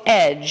toe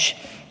edge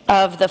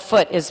of the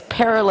foot is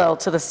parallel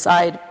to the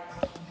side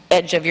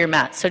edge of your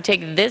mat. So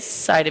take this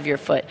side of your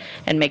foot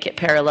and make it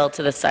parallel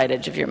to the side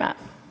edge of your mat.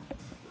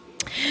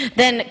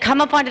 Then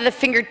come up onto the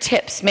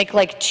fingertips. Make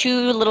like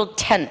 2 little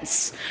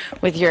tents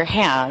with your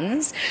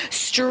hands.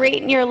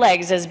 Straighten your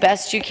legs as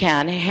best you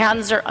can.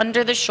 Hands are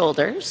under the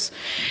shoulders.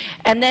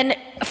 And then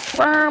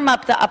firm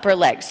up the upper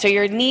legs. So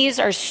your knees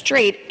are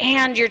straight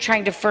and you're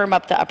trying to firm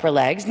up the upper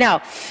legs.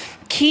 Now,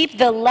 keep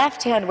the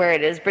left hand where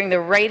it is. Bring the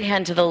right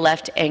hand to the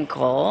left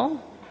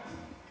ankle.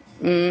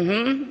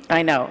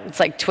 I know.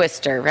 It's like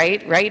Twister,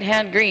 right? Right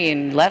hand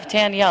green, left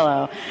hand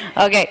yellow.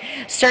 Okay.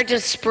 Start to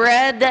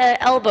spread the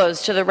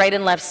elbows to the right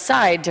and left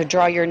side to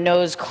draw your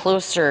nose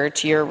closer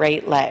to your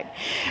right leg.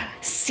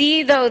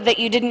 See, though, that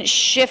you didn't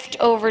shift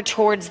over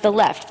towards the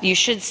left. You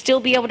should still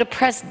be able to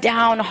press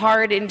down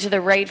hard into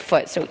the right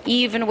foot. So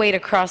even weight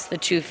across the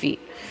 2 feet.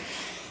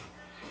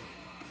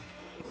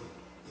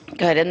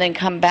 Good, and then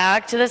come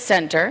back to the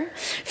center,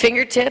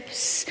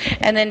 fingertips,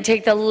 and then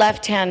take the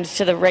left hand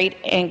to the right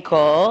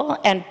ankle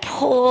and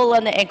pull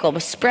on the ankle.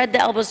 Spread the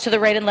elbows to the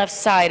right and left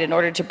side in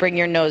order to bring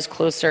your nose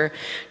closer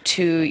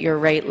to your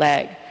right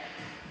leg.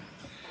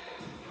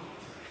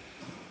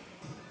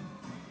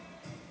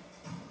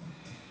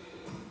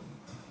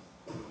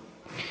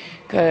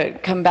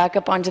 Good. Come back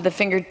up onto the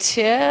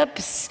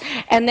fingertips.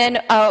 And then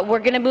we're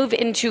going to move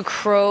into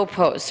crow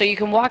pose. So you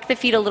can walk the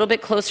feet a little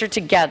bit closer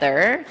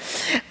together.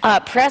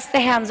 Press the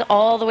hands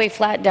all the way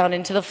flat down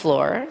into the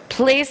floor.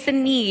 Place the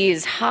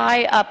knees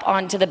high up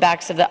onto the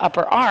backs of the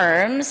upper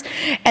arms.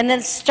 And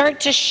then start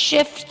to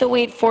shift the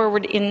weight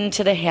forward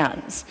into the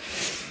hands.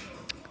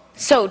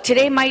 So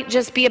today might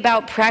just be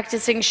about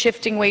practicing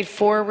shifting weight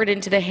forward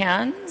into the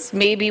hands.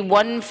 Maybe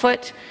 1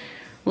 foot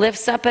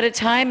lifts up at a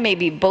time.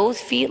 Maybe both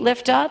feet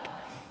lift up.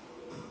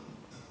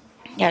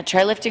 Yeah,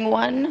 try lifting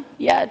 1.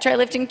 Yeah, try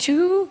lifting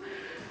 2.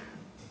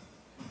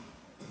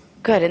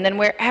 Good, and then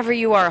wherever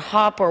you are,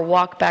 hop or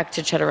walk back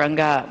to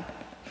chaturanga.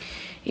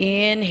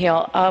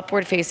 Inhale,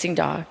 upward facing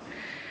dog.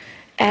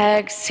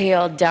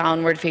 Exhale,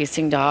 downward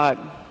facing dog.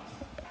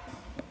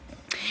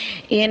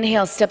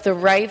 Inhale, step the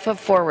right foot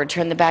forward,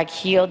 turn the back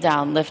heel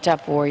down, lift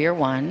up, warrior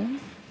 1.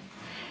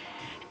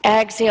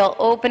 Exhale,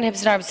 open hips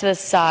and arms to the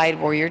side,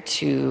 warrior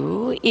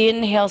 2.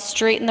 Inhale,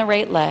 straighten the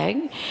right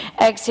leg.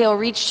 Exhale,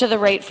 reach to the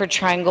right for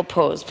triangle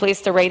pose.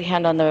 Place the right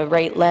hand on the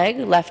right leg,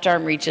 left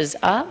arm reaches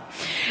up.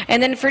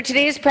 And then for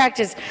today's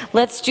practice,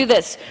 let's do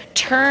this.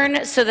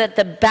 Turn so that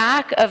the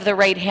back of the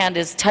right hand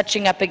is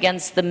touching up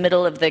against the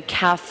middle of the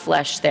calf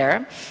flesh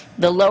there.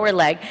 the lower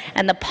leg,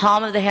 and the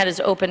palm of the hand is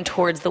open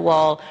towards the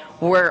wall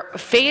we're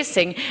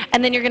facing.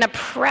 And then you're going to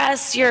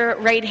press your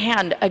right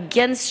hand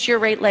against your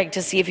right leg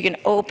to see if you can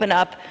open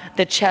up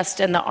the chest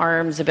and the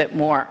arms a bit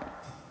more.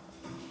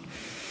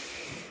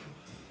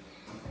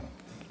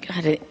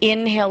 Good.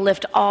 Inhale,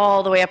 lift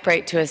all the way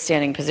upright to a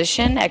standing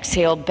position.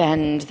 Exhale,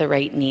 bend the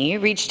right knee.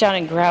 Reach down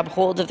and grab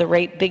hold of the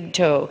right big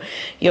toe.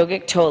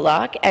 Yogic toe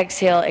lock.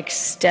 Exhale,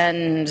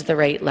 extend the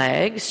right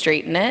leg.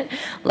 Straighten it.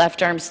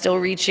 Left arm still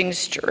reaching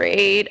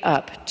straight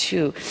up.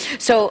 2.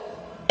 So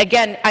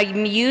again,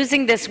 I'm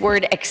using this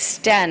word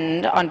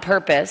extend on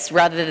purpose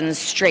rather than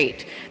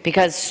straight,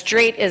 because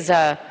straight is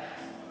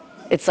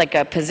it's like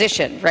a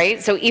position,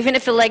 right? So even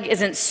if the leg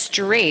isn't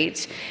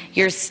straight,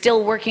 you're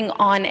still working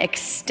on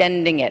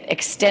extending it.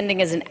 Extending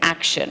is an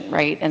action,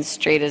 right? And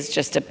straight is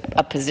just a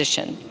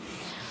position.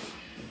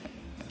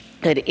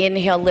 Good.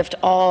 Inhale, lift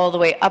all the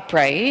way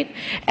upright.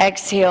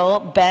 Exhale,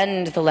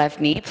 bend the left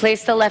knee.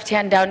 Place the left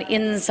hand down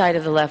inside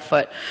of the left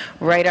foot.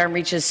 Right arm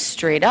reaches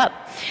straight up.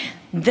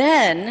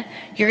 Then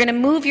you're going to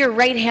move your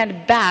right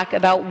hand back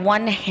about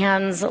 1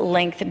 hand's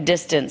length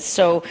distance.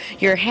 So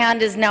your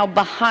hand is now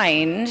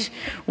behind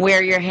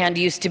where your hand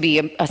used to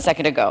be a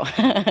second ago.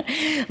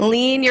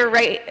 Lean your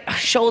right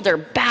shoulder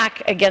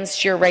back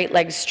against your right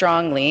leg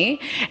strongly,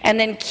 and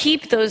then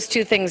keep those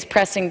two things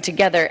pressing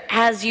together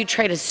as you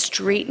try to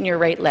straighten your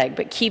right leg,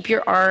 but keep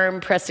your arm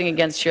pressing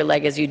against your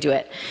leg as you do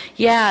it.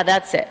 Yeah,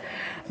 that's it.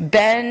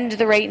 Bend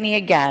the right knee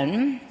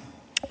again.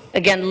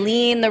 Again,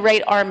 lean the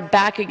right arm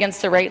back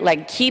against the right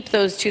leg. Keep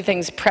those two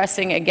things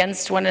pressing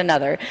against one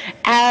another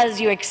as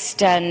you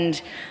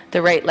extend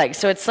the right leg.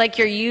 So it's like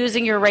you're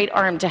using your right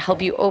arm to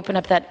help you open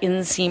up that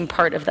inseam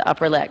part of the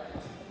upper leg.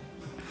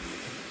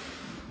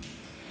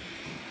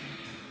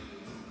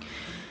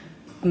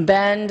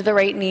 Bend the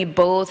right knee,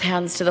 both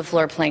hands to the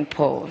floor, plank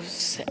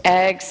pose.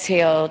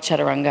 Exhale,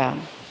 chaturanga.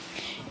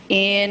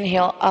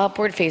 Inhale,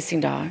 upward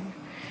facing dog.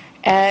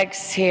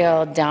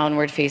 Exhale,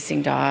 downward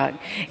facing dog.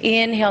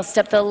 Inhale,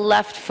 step the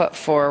left foot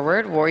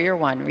forward, warrior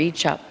 1,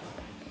 reach up.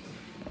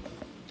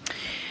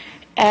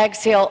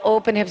 Exhale,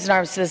 open hips and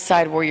arms to the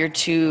side, warrior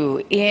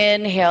 2.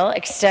 Inhale,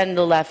 extend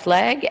the left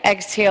leg.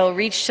 Exhale,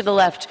 reach to the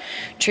left,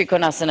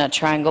 Trikonasana,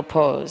 triangle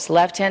pose.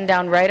 Left hand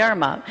down, right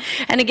arm up.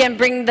 And again,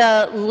 bring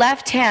the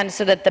left hand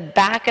so that the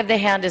back of the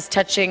hand is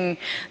touching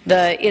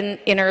the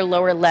inner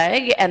lower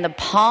leg, and the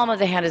palm of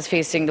the hand is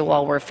facing the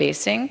wall we're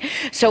facing.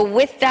 So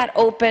with that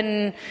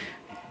open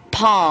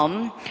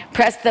palm,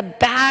 press the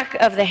back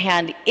of the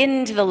hand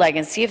into the leg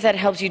and see if that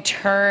helps you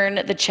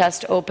turn the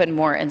chest open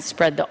more and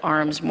spread the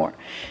arms more.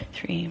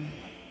 3, 4.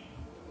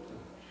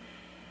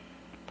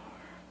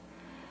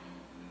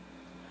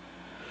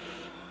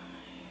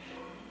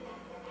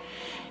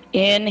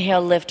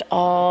 Inhale, lift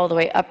all the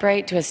way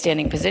upright to a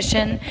standing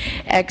position.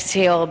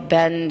 Exhale,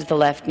 bend the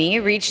left knee.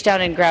 Reach down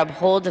and grab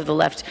hold of the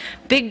left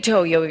big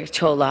toe, yogic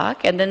toe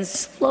lock, and then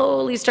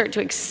slowly start to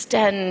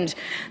extend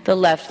the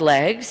left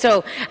leg.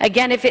 So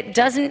again, if it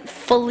doesn't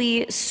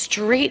fully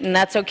straighten,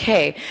 that's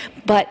okay,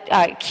 but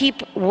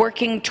keep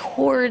working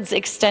towards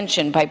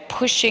extension by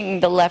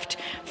pushing the left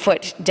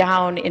foot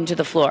down into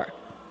the floor.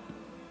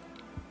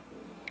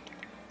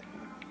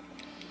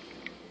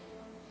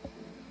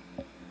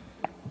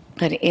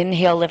 Good.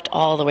 Inhale, lift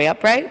all the way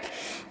upright.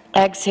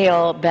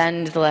 Exhale,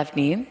 bend the left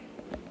knee.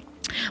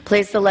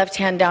 Place the left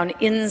hand down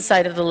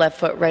inside of the left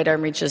foot, right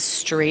arm reaches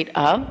straight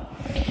up.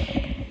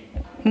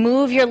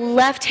 Move your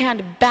left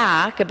hand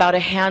back about a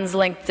hand's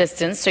length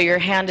distance, so your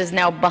hand is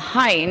now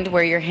behind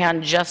where your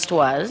hand just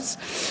was.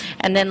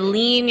 And then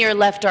lean your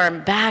left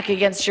arm back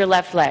against your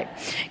left leg.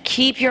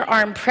 Keep your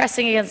arm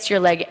pressing against your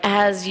leg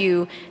as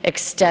you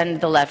extend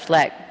the left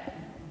leg.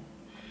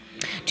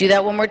 Do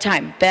that one more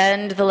time.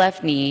 Bend the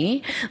left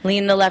knee,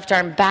 lean the left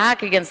arm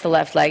back against the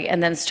left leg,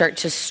 and then start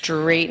to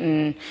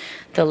straighten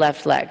the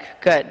left leg.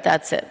 Good,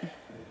 that's it.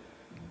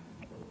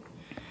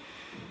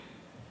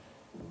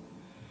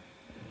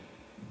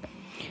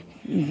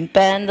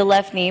 Bend the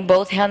left knee,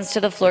 both hands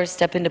to the floor,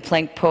 step into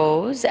plank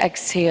pose.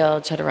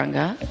 Exhale,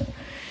 chaturanga.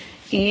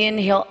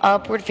 Inhale,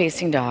 upward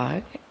facing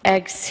dog.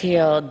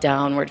 Exhale,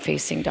 downward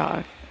facing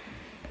dog.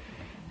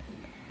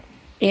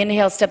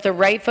 Inhale, step the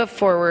right foot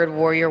forward,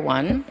 warrior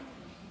 1.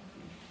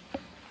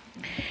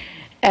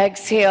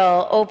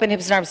 Exhale, open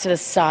hips and arms to the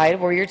side,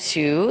 warrior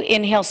 2.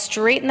 Inhale,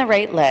 straighten the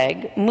right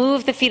leg.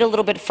 Move the feet a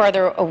little bit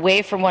farther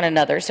away from one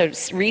another, so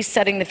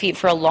resetting the feet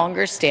for a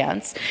longer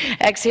stance.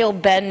 Exhale,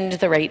 bend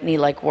the right knee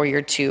like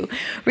warrior 2.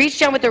 Reach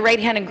down with the right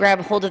hand and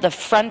grab hold of the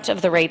front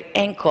of the right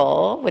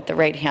ankle with the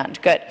right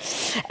hand. Good.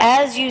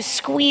 As you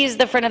squeeze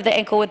the front of the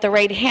ankle with the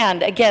right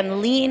hand,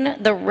 again, lean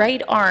the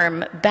right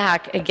arm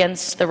back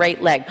against the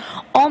right leg.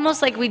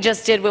 Almost like we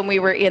just did when we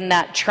were in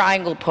that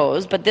triangle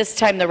pose, but this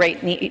time the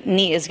right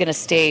knee is going to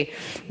stay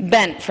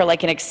bent for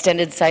like an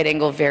extended side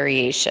angle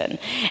variation.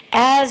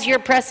 As you're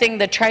pressing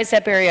the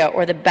tricep area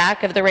or the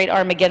back of the right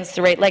arm against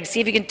the right leg,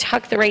 see if you can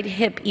tuck the right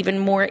hip even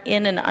more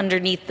in and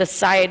underneath the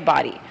side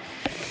body.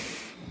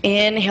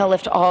 Inhale,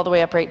 lift all the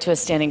way upright to a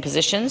standing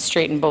position.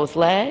 Straighten both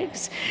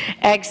legs.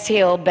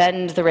 Exhale,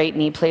 bend the right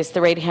knee. Place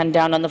the right hand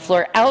down on the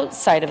floor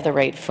outside of the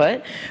right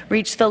foot.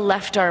 Reach the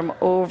left arm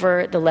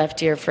over the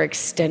left ear for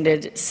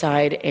extended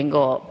side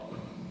angle.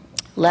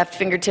 Left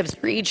fingertips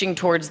reaching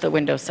towards the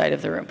window side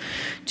of the room.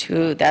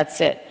 2,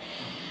 that's it.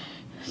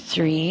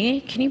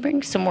 3, can you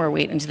bring some more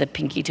weight into the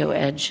pinky toe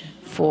edge?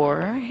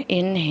 4,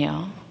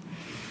 inhale.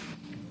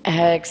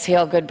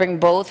 Exhale, good. Bring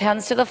both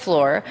hands to the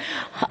floor.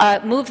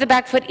 Move the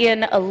back foot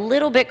in a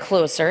little bit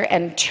closer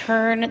and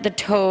turn the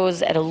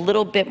toes at a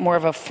little bit more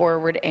of a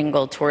forward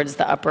angle towards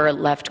the upper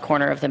left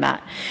corner of the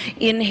mat.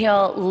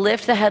 Inhale,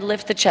 lift the head,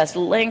 lift the chest,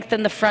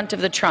 lengthen the front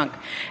of the trunk.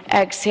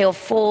 Exhale,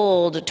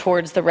 fold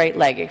towards the right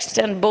leg.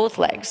 Extend both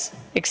legs.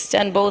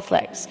 Extend both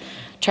legs.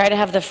 Try to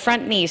have the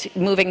front knee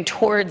moving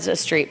towards a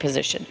straight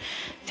position.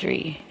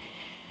 3,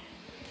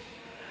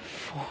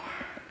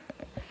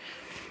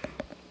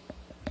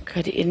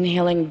 good.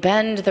 Inhaling,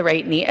 bend the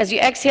right knee. As you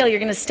exhale, you're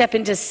going to step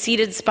into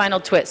seated spinal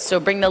twist. So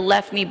bring the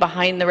left knee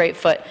behind the right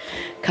foot.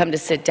 Come to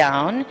sit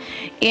down.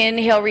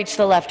 Inhale, reach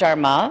the left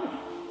arm up.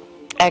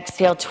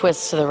 Exhale,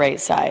 twist to the right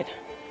side.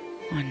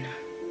 1,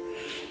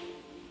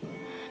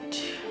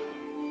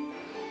 2,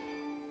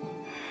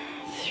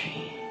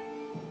 3,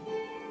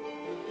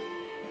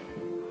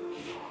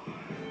 4,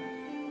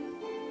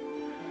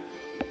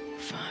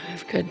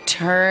 5. Good.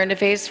 Turn to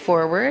face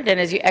forward. And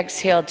as you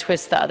exhale,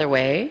 twist the other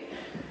way.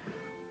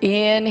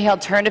 Inhale,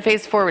 turn to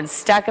face forward.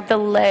 Stack up the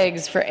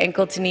legs for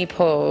ankle to knee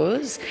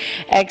pose.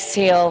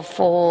 Exhale,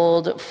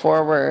 fold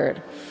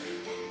forward.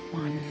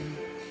 1.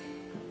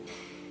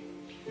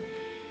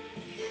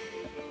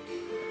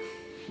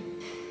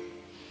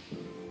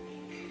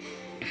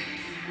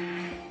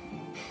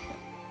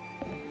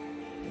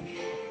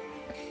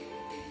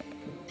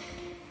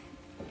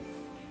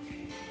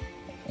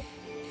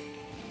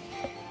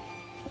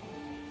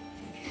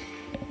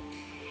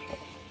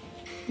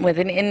 With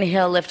an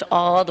inhale, lift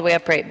all the way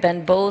upright.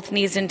 Bend both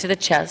knees into the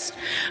chest.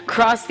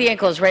 Cross the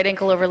ankles, right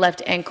ankle over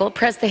left ankle.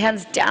 Press the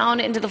hands down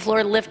into the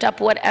floor. Lift up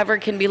whatever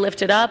can be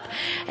lifted up.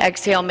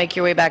 Exhale, make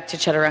your way back to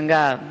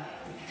Chaturanga.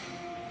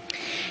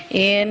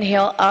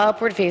 Inhale,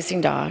 upward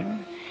facing dog.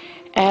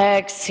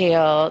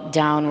 Exhale,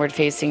 downward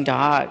facing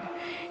dog.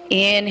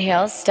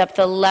 Inhale, step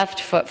the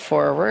left foot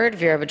forward,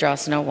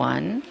 Virabhadrasana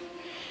 1.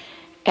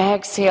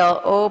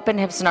 Exhale, open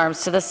hips and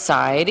arms to the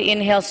side.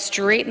 Inhale,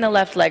 straighten the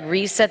left leg.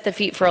 Reset the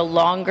feet for a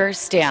longer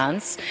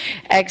stance.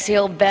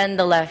 Exhale, bend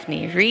the left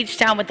knee. Reach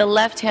down with the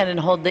left hand and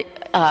hold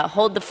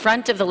the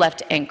front of the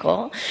left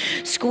ankle.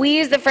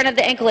 Squeeze the front of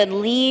the ankle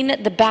and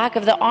lean the back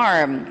of the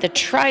arm, the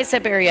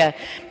tricep area,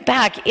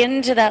 back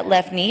into that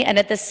left knee. And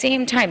at the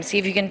same time, see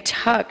if you can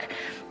tuck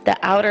the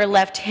outer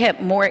left hip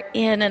more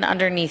in and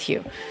underneath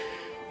you.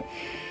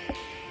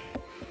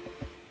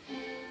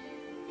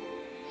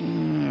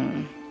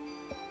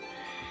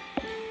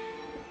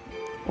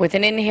 With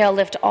an inhale,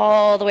 lift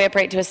all the way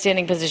upright to a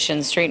standing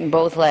position. Straighten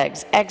both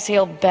legs.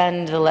 Exhale,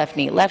 bend the left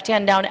knee. Left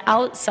hand down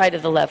outside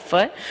of the left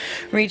foot.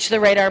 Reach the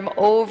right arm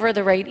over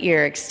the right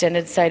ear.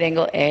 Extended side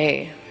angle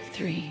A.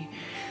 3.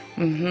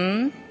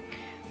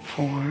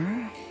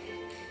 4.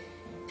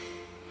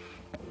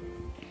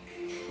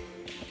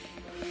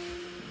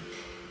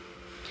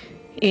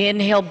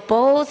 Inhale,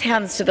 both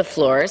hands to the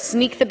floor.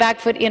 Sneak the back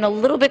foot in a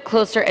little bit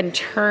closer and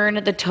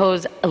turn the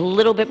toes a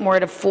little bit more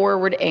at a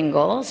forward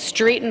angle.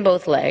 Straighten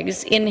both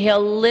legs. Inhale,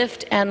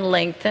 lift and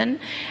lengthen.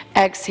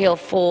 Exhale,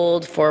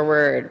 fold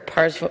forward.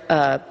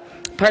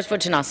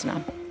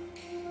 Parsvottanasana.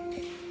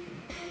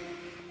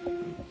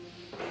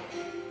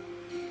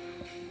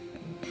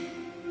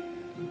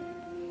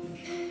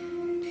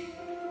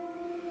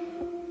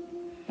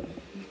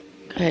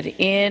 Good.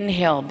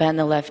 Inhale, bend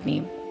the left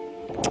knee.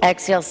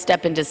 Exhale,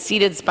 step into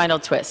seated spinal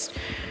twist.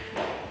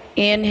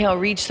 Inhale,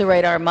 reach the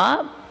right arm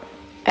up.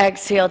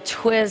 Exhale,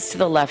 twist to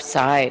the left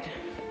side.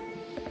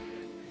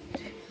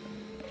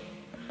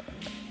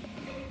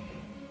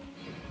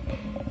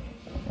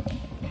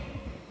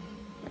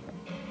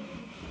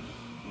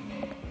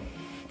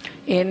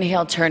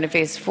 Inhale, turn to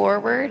face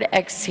forward.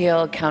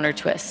 Exhale, counter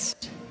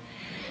twist.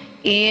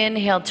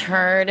 Inhale,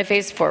 turn to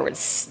face forward.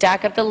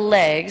 Stack up the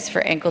legs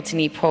for ankle to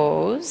knee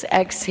pose.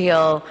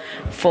 Exhale,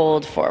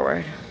 fold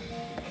forward.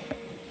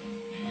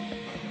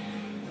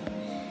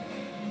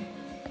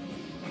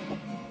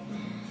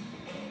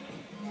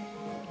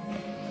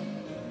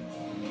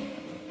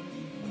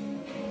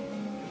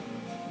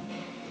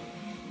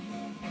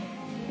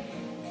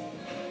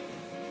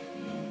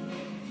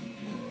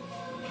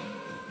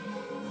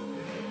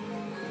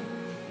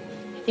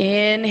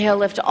 Inhale,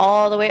 lift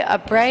all the way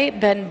upright.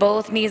 Bend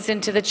both knees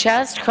into the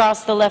chest.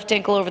 Cross the left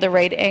ankle over the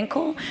right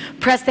ankle.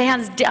 Press the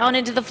hands down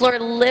into the floor.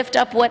 Lift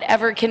up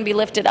whatever can be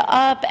lifted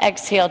up.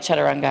 Exhale,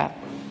 Chaturanga.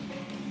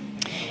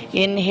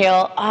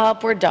 Inhale,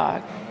 upward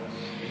dog.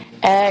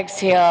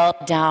 Exhale,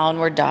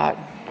 downward dog.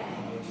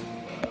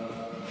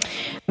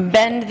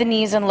 Bend the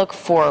knees and look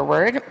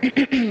forward.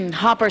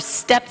 Hop or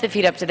step the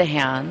feet up to the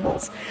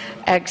hands.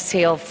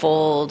 Exhale,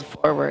 fold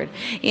forward.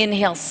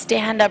 Inhale,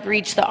 stand up,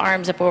 reach the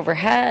arms up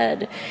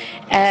overhead.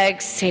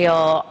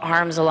 Exhale,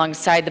 arms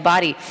alongside the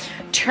body.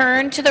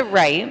 Turn to the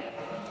right.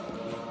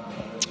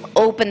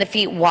 Open the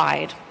feet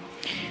wide.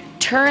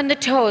 Turn the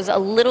toes a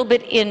little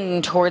bit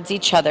in towards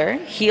each other,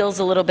 heels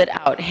a little bit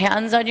out,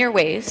 hands on your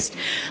waist.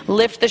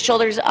 Lift the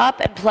shoulders up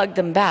and plug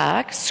them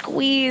back.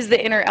 Squeeze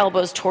the inner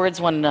elbows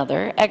towards one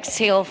another.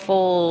 Exhale,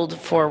 fold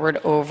forward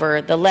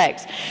over the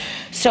legs.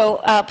 So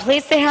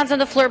place the hands on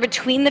the floor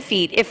between the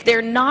feet. If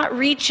they're not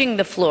reaching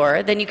the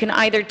floor, then you can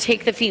either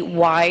take the feet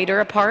wider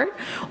apart,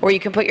 or you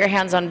can put your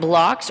hands on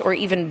blocks, or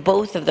even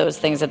both of those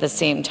things at the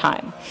same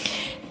time.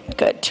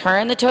 Good.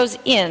 Turn the toes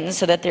in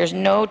so that there's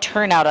no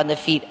turnout on the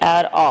feet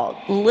at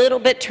all. Little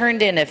bit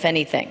turned in, if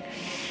anything.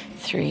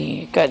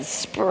 3. Good.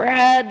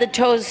 Spread the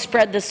toes,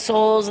 spread the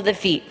soles of the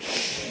feet.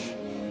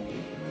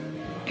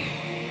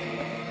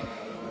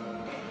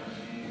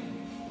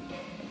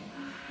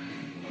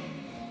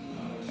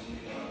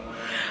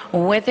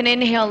 With an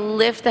inhale,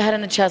 lift the head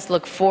and the chest,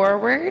 look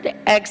forward.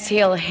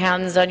 Exhale,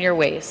 hands on your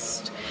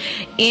waist.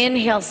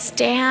 Inhale,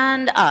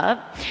 stand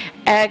up.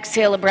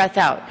 Exhale, a breath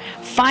out.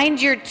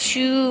 Find your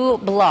 2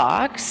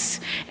 blocks,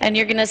 and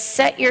you're going to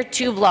set your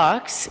 2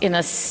 blocks in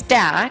a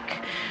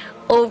stack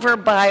over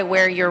by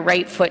where your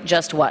right foot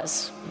just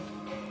was.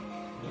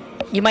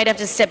 You might have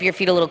to step your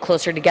feet a little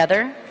closer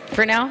together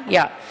for now.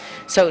 Yeah.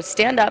 So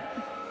stand up.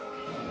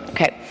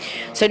 Okay.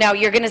 So now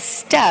you're going to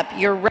step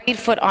your right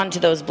foot onto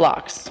those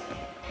blocks.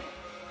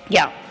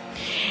 Yeah.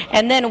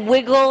 And then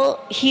wiggle,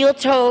 heel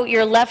toe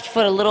your left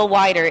foot a little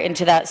wider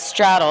into that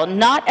straddle.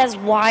 Not as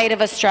wide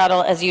of a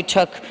straddle as you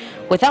took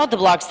without the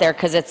blocks there,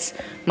 because it's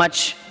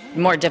much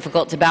more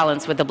difficult to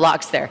balance with the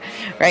blocks there,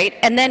 right?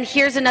 And then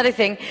here's another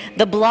thing.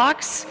 The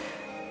blocks,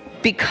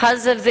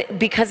 because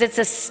it's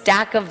a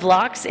stack of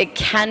blocks, it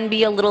can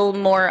be a little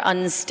more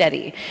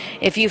unsteady.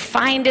 If you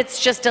find it's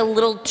just a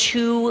little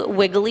too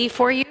wiggly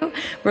for you,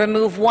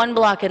 remove one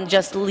block and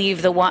just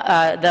leave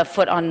the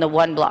foot on the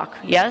one block.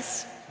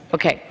 Yes?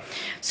 Okay,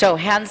 so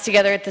hands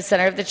together at the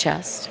center of the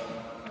chest.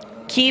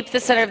 Keep the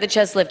center of the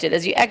chest lifted.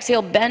 As you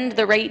exhale, bend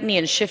the right knee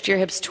and shift your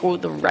hips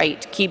toward the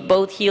right. Keep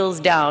both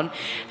heels down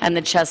and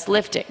the chest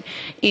lifting.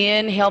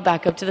 Inhale,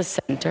 back up to the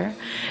center.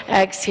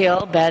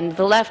 Exhale, bend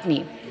the left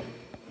knee.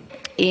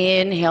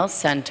 Inhale,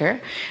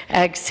 center.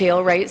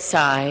 Exhale, right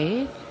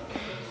side.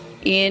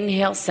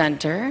 Inhale,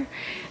 center.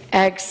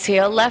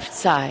 Exhale, left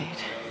side.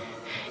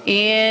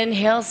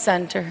 Inhale,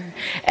 center.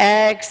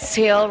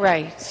 Exhale,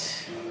 right.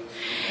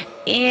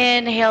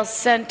 Inhale,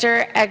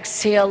 center,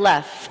 exhale,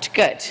 left.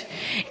 Good.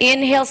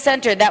 Inhale,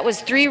 center. That was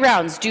 3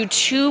 rounds. Do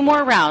 2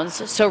 more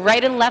rounds. So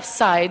right and left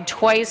side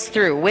twice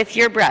through with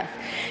your breath.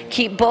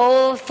 Keep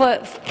both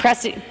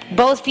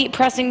feet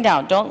pressing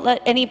down. Don't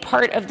let any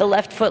part of the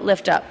left foot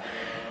lift up.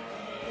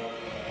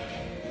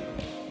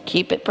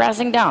 Keep it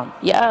pressing down.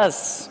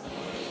 Yes.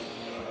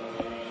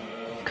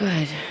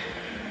 Good.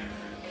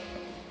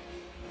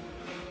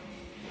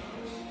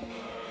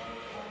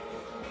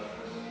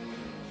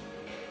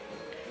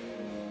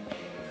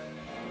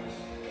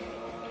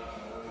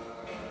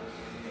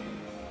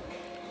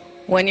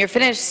 When you're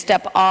finished,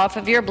 step off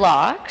of your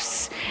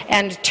blocks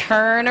and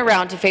turn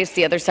around to face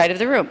the other side of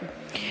the room.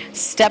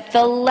 Step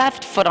the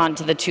left foot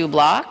onto the 2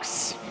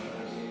 blocks.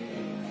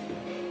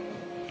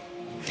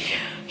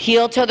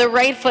 Heel toe the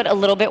right foot a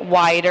little bit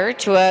wider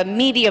to a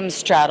medium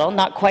straddle,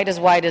 not quite as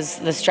wide as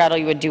the straddle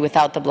you would do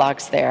without the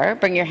blocks there.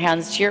 Bring your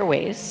hands to your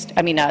waist.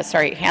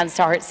 Hands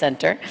to heart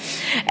center.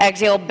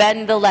 Exhale,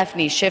 bend the left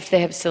knee, shift the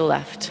hips to the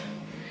left.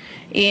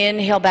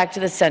 Inhale, back to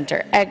the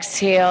center.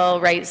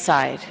 Exhale, right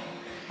side.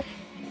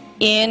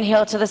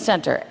 Inhale to the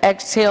center.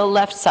 Exhale,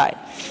 left side.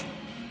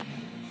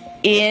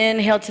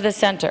 Inhale to the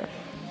center.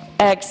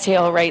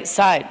 Exhale, right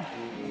side.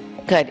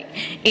 Good.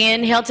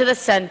 Inhale to the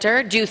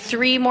center. Do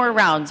 3 more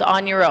rounds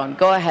on your own.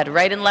 Go ahead.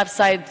 Right and left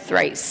side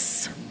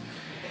thrice.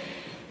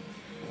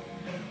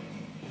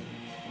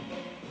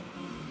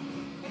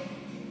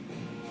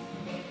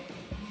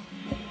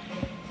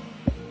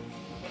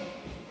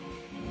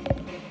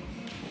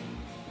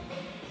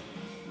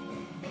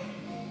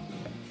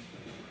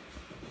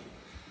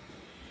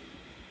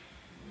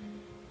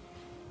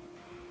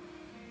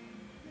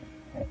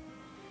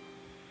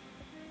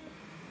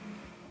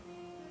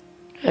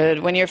 Good.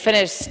 When you're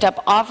finished, step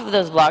off of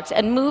those blocks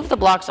and move the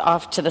blocks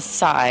off to the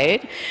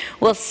side.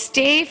 We'll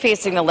stay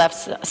facing the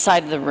left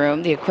side of the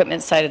room, the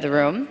equipment side of the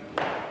room.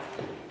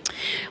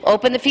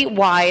 Open the feet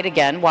wide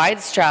again, wide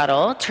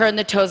straddle. Turn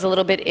the toes a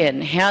little bit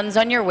in. Hands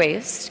on your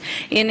waist.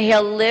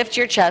 Inhale, lift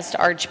your chest,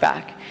 arch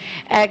back.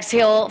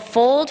 Exhale,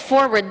 fold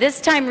forward. This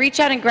time, reach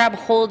out and grab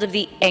hold of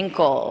the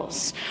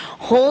ankles.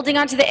 Holding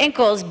onto the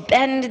ankles,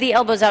 bend the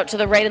elbows out to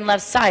the right and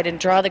left side and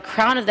draw the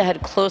crown of the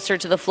head closer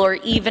to the floor,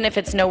 even if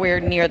it's nowhere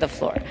near the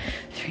floor.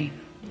 3.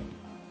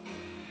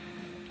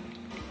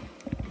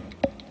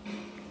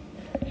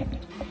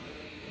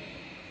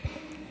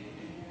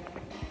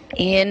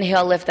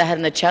 Inhale, lift the head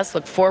and the chest,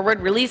 look forward,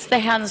 release the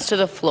hands to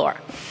the floor.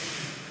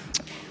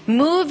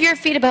 Move your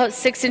feet about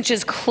 6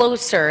 inches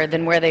closer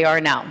than where they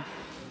are now.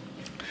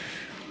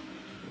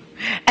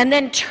 And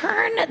then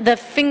turn the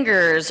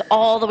fingers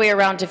all the way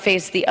around to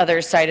face the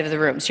other side of the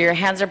room. So your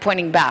hands are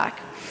pointing back.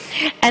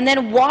 And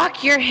then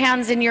walk your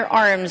hands and your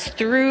arms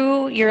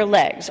through your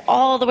legs,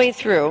 all the way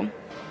through.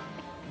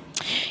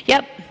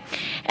 Yep.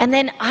 And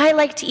then I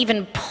like to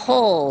even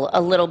pull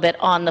a little bit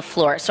on the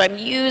floor. So I'm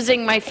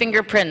using my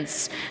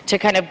fingerprints to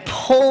kind of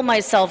pull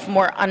myself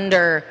more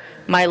under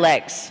my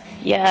legs.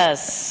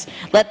 Yes.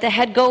 Let the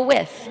head go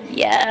with.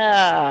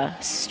 Yeah.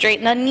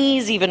 Straighten the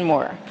knees even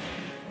more.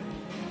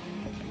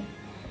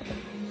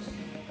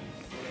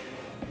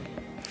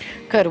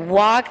 Good.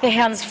 Walk the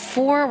hands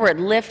forward.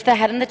 Lift the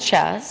head and the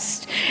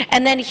chest.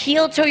 And then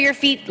heel toe your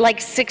feet like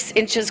 6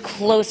 inches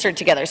closer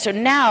together. So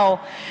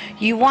now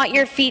you want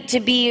your feet to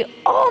be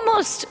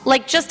almost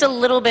like just a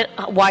little bit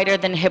wider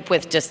than hip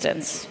width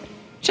distance.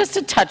 Just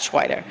a touch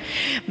wider.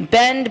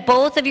 Bend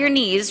both of your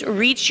knees.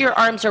 Reach your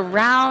arms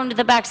around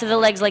the backs of the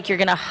legs like you're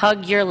going to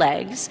hug your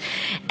legs.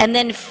 And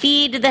then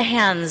feed the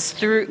hands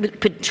through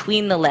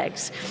between the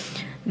legs.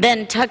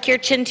 Then tuck your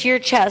chin to your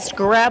chest,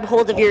 grab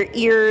hold of your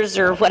ears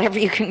or whatever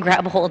you can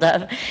grab hold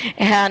of,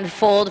 and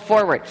fold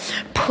forward.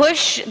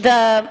 Push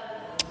the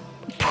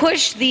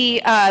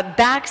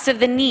backs of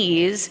the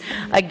knees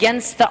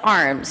against the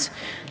arms.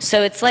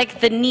 So it's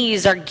like the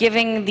knees are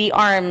giving the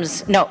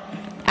arms, no,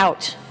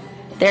 out.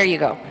 There you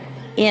go.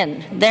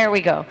 In. There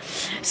we go.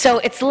 So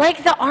it's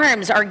like the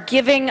arms are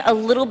giving a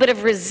little bit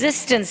of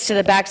resistance to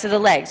the backs of the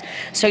legs.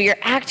 So you're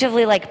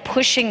actively like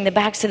pushing the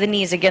backs of the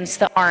knees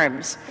against the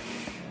arms.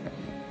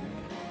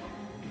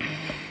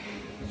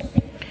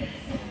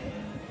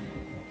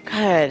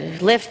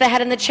 Good. Lift the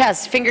head and the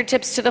chest,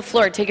 fingertips to the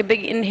floor. Take a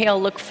big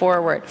inhale, look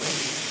forward.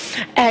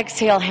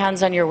 Exhale,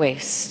 hands on your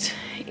waist.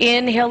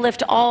 Inhale,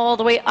 lift all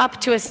the way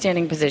up to a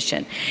standing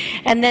position.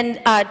 And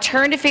then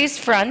turn to face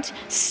front,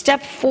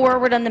 step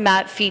forward on the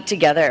mat, feet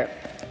together.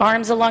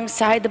 Arms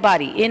alongside the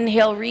body.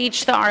 Inhale,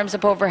 reach the arms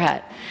up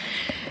overhead.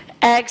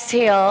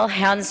 Exhale,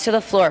 hands to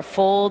the floor,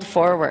 fold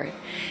forward.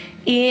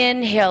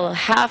 Inhale,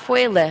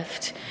 halfway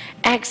lift.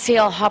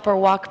 Exhale, hop or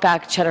walk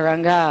back,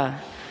 chaturanga.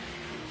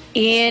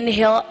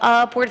 Inhale,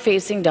 upward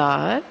facing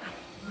dog.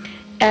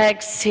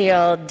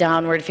 Exhale,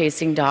 downward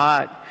facing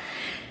dog.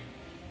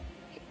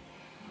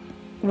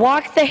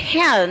 Walk the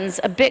hands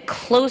a bit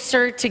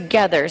closer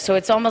together, so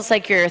it's almost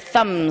like your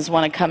thumbs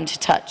want to come to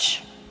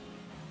touch.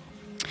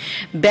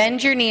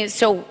 Bend your knees,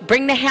 so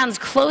bring the hands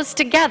close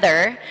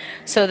together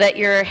so that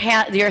your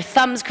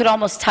thumbs could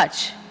almost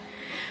touch.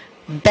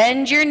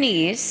 Bend your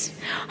knees,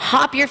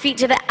 hop your feet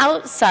to the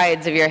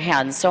outsides of your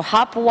hands. So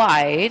hop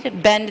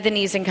wide, bend the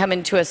knees and come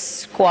into a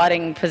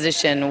squatting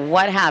position.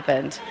 What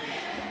happened?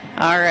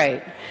 All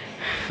right.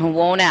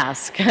 Won't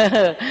ask.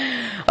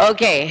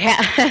 Okay.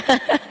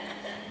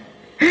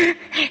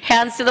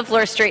 Hands to the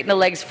floor, straighten the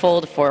legs,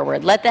 fold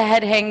forward. Let the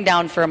head hang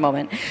down for a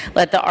moment.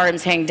 Let the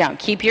arms hang down.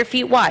 Keep your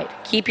feet wide.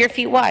 Keep your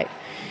feet wide.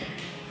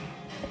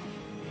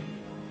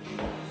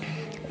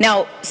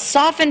 Now,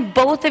 soften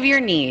both of your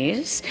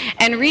knees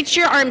and reach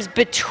your arms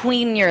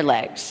between your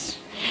legs.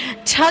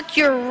 Tuck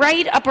your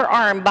right upper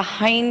arm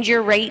behind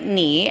your right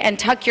knee and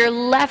tuck your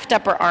left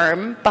upper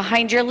arm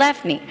behind your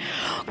left knee.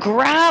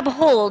 Grab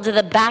hold of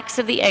the backs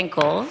of the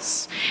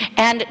ankles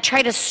and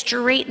try to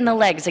straighten the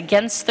legs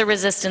against the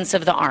resistance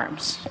of the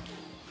arms.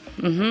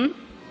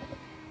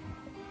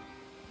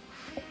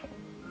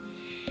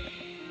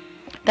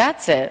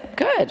 That's it.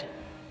 Good.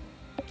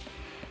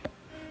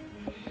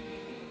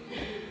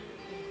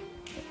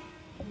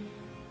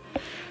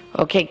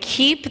 Okay,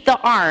 keep the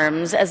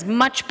arms as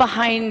much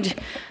behind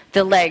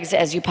the legs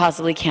as you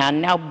possibly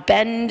can. Now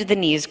bend the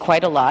knees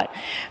quite a lot.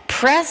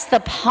 Press the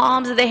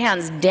palms of the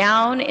hands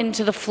down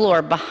into the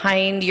floor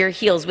behind your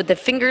heels with the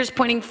fingers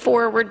pointing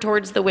forward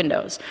towards the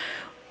windows.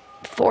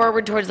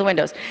 Forward towards the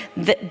windows.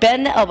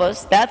 Bend the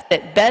elbows. That's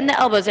it. Bend the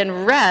elbows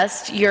and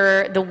rest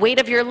the weight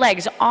of your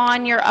legs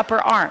on your upper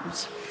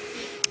arms.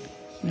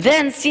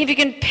 Then see if you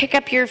can pick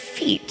up your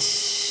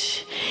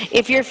feet.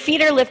 If your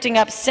feet are lifting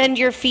up, send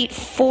your feet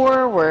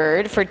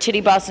forward for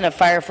Titibhasana,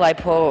 firefly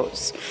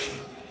pose.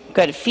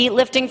 Good. Feet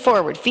lifting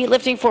forward. Feet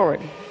lifting forward.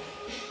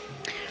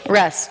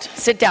 Rest.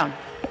 Sit down.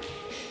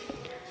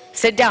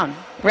 Sit down.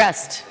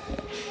 Rest.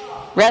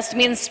 Rest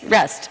means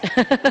rest.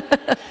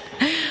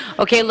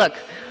 Okay, look.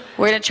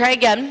 We're going to try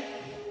again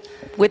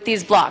with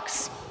these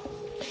blocks.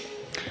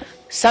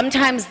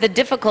 Sometimes the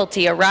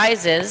difficulty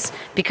arises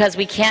because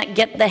we can't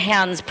get the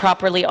hands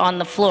properly on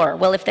the floor.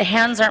 Well, if the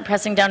hands aren't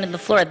pressing down to the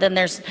floor, then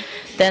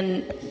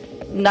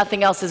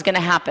nothing else is going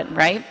to happen,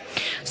 right?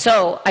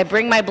 So I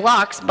bring my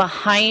blocks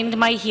behind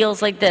my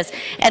heels like this.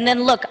 And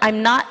then look,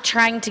 I'm not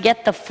trying to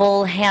get the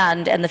full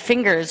hand and the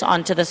fingers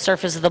onto the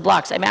surface of the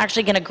blocks. I'm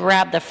actually going to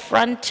grab the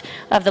front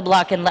of the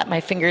block and let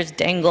my fingers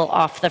dangle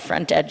off the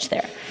front edge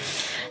there.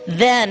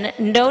 Then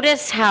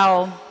notice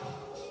how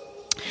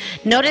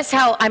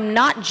I'm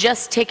not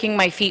just taking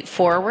my feet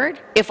forward.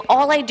 If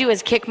all I do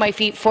is kick my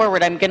feet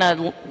forward, I'm going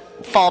to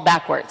fall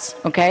backwards,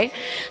 okay?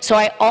 So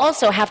I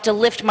also have to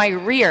lift my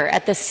rear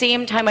at the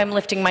same time I'm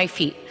lifting my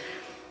feet.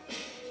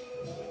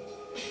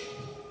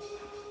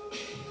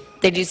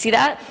 Did you see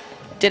that?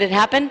 Did it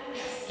happen?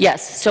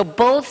 Yes. So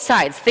both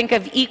sides. Think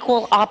of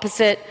equal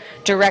opposite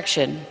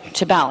direction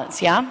to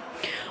balance, yeah?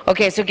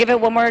 Okay, so give it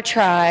one more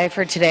try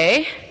for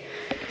today.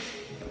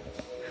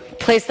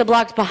 Place the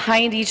blocks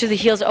behind each of the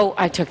heels. Oh,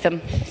 I took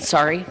them.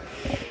 Sorry.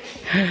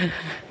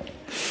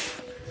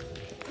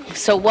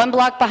 So one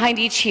block behind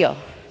each heel.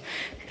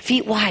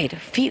 Feet wide.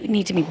 Feet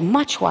need to be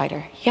much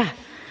wider. Yeah.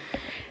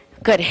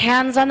 Good.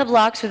 Hands on the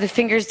blocks with the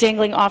fingers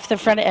dangling off the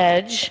front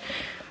edge.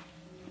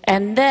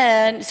 And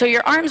then, so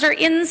your arms are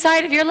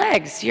inside of your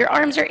legs. Your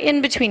arms are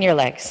in between your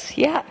legs.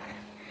 Yeah.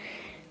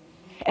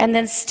 And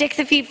then stick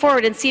the feet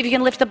forward and see if you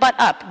can lift the butt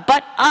up.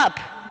 Butt up.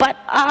 Butt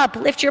up.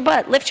 Lift your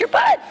butt. Lift your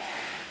butt.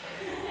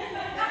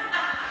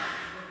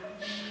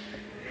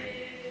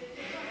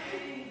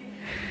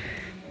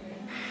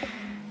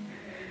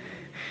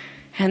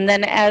 And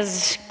then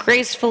as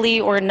gracefully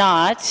or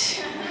not,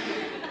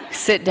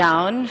 sit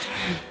down.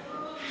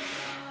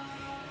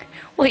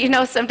 Well, you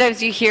know,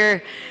 sometimes you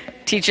hear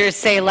teachers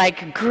say,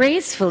 like,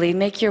 gracefully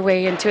make your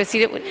way into a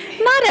seat.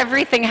 Not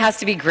everything has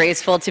to be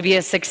graceful to be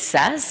a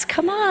success.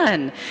 Come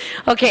on.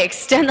 Okay,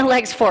 extend the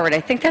legs forward. I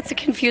think that's a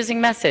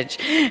confusing message.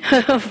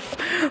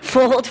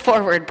 Fold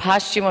forward,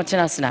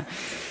 Paschimottanasana.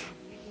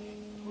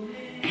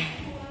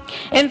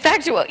 In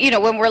fact, you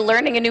know, when we're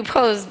learning a new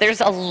pose,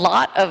 there's a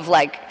lot of,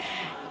 like,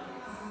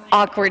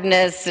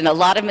 awkwardness and a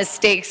lot of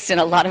mistakes and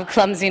a lot of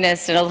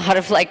clumsiness and a lot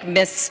of like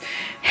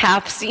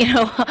mishaps, you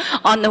know,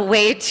 on the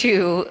way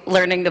to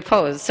learning the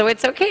pose. So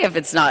it's okay if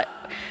it's not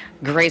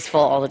graceful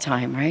all the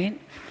time, right?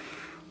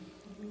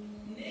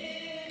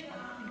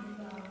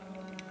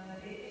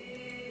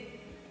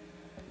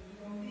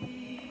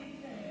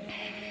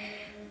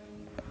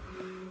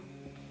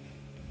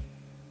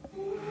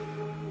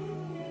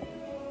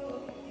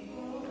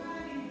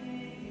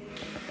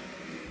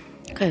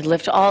 Good.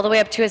 Lift all the way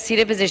up to a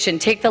seated position.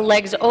 Take the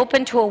legs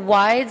open to a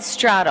wide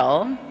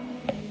straddle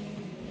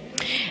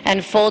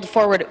and fold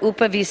forward,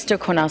 Upavista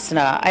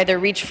Konasana. Either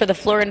reach for the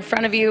floor in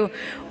front of you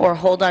or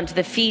hold onto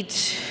the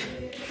feet.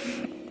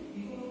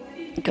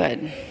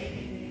 Good.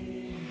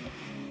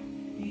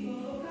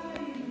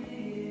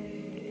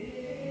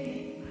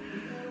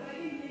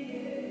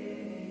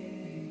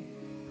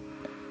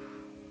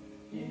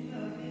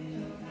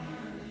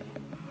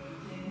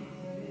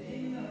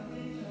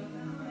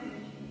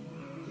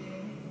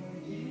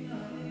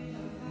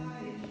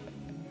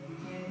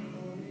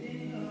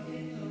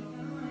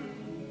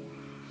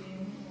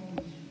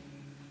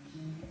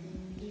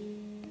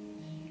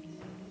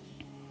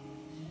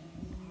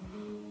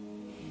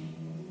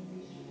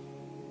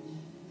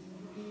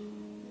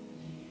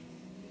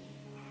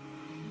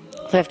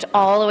 Lift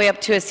all the way up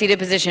to a seated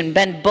position.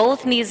 Bend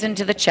both knees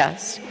into the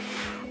chest.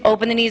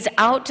 Open the knees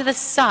out to the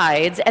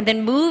sides and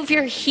then move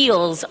your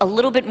heels a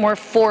little bit more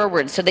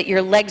forward so that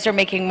your legs are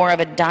making more of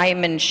a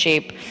diamond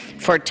shape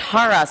for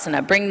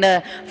Tarasana. Bring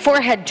the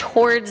forehead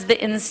towards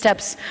the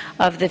insteps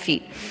of the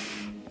feet.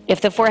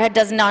 If the forehead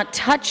does not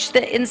touch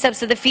the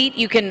insteps of the feet,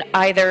 you can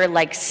either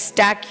like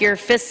stack your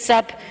fists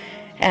up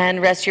and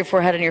rest your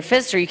forehead on your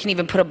fists, or you can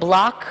even put a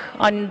block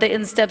on the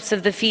insteps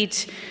of the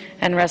feet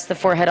and rest the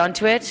forehead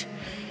onto it.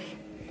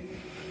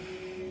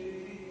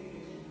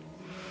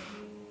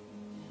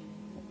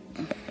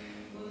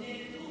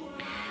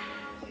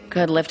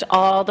 Good. Lift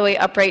all the way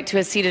upright to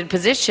a seated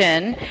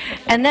position.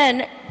 And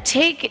then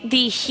take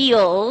the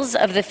heels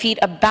of the feet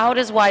about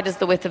as wide as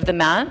the width of the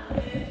mat.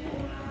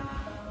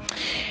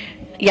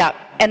 Yeah.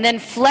 And then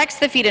flex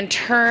the feet and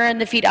turn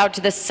the feet out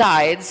to the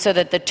sides so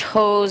that the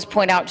toes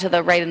point out to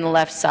the right and the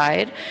left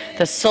side.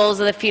 The soles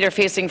of the feet are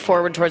facing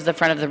forward towards the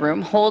front of the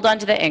room. Hold on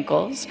to the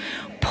ankles.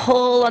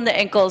 Pull on the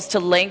ankles to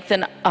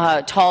lengthen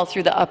tall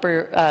through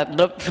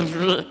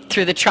the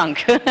through the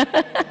trunk.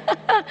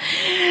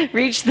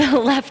 Reach the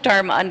left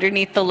arm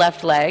underneath the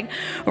left leg.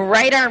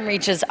 Right arm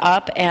reaches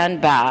up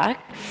and back.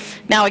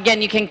 Now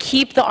again, you can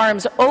keep the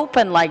arms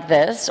open like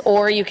this,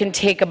 or you can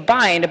take a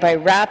bind by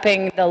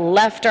wrapping the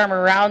left arm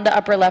around the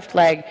upper left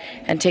leg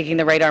and taking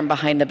the right arm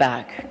behind the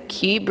back.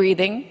 Keep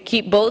breathing.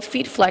 Keep both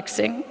feet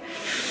flexing.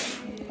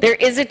 There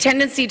is a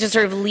tendency to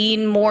sort of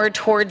lean more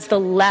towards the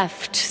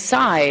left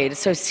side.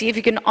 So see if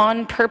you can,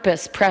 on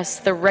purpose, press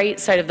the right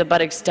side of the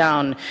buttocks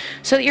down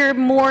so that you're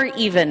more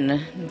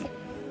even.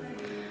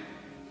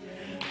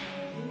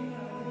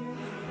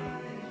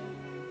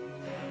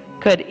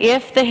 Good.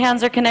 If the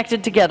hands are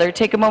connected together,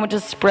 take a moment to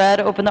spread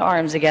open the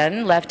arms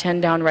again. Left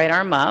hand down, right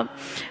arm up.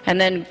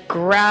 And then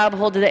grab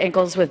hold of the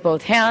ankles with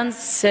both hands.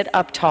 Sit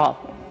up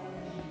tall.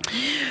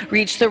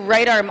 Reach the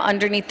right arm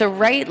underneath the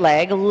right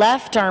leg.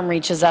 Left arm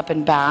reaches up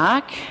and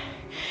back.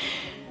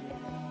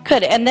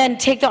 Good. And then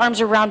take the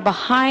arms around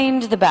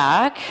behind the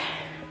back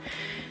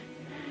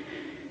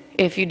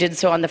if you did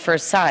so on the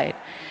first side.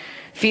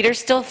 Feet are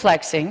still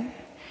flexing.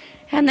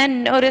 And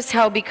then notice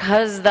how,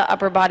 because the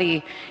upper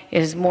body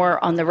is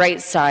more on the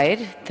right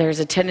side, there's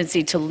a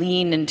tendency to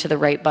lean into the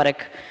right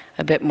buttock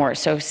a bit more.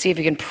 So see if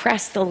you can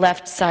press the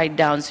left side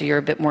down so you're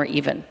a bit more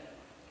even.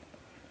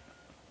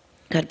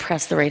 Good.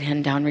 Press the right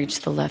hand down,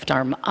 reach the left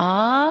arm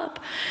up.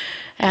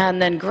 And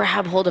then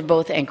grab hold of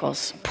both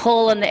ankles.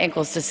 Pull on the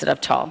ankles to sit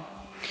up tall.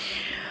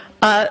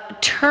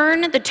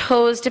 Turn the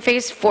toes to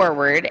face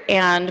forward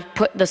and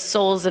put the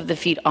soles of the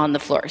feet on the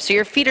floor. So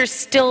your feet are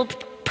still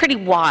pretty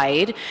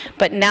wide,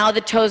 but now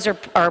the toes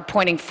are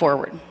pointing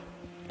forward.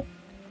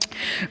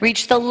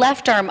 Reach the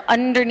left arm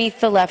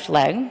underneath the left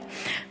leg.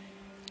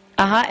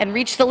 And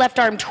reach the left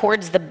arm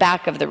towards the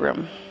back of the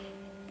room.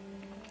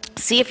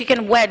 See if you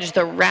can wedge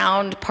the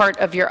round part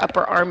of your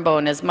upper arm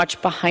bone as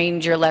much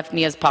behind your left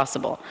knee as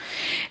possible.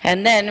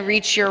 And then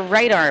reach your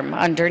right arm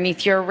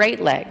underneath your right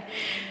leg.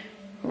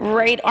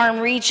 Right arm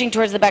reaching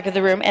towards the back of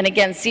the room. And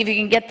again, see if you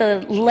can get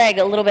the leg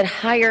a little bit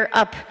higher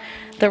up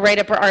the right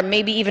upper arm,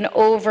 maybe even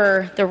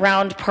over the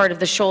round part of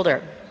the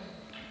shoulder.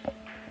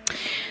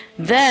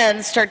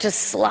 Then start to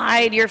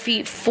slide your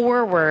feet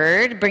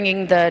forward,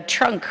 bringing the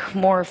trunk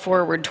more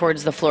forward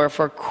towards the floor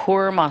for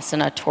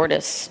Kurmasana,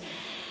 tortoise.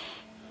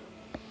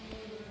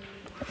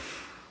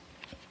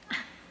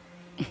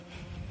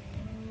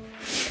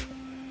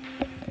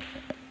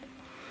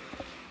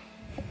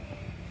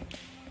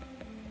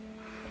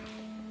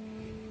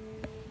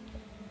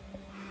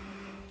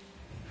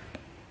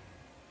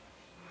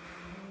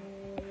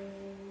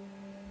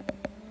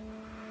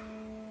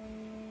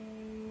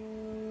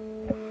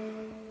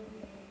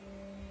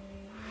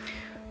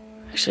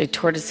 Actually,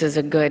 tortoise is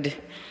a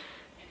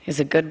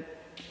good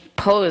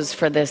pose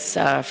for this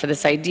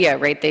idea,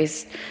 right?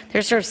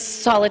 They're sort of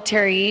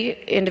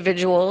solitary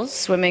individuals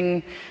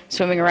swimming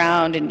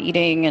around and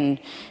eating and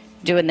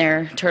doing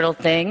their turtle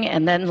thing,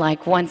 and then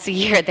like once a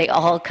year they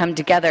all come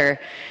together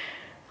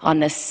on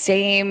the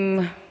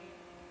same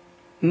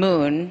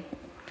moon,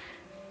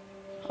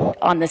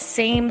 on the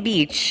same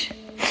beach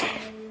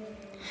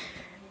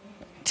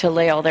to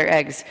lay all their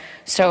eggs.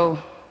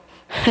 So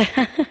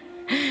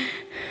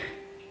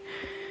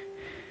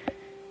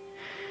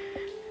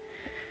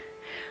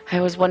I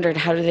always wondered,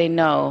 how do they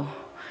know?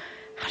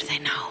 How do they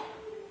know?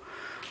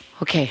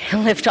 Okay,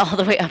 lift all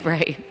the way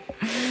upright.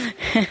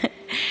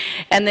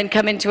 And then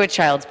come into a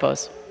child's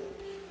pose.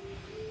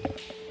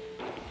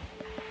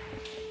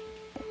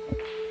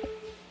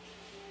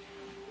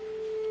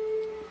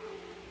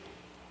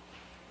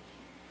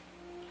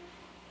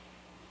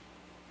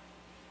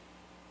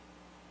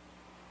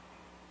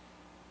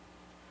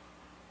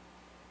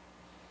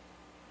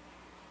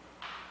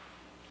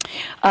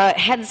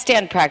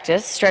 Headstand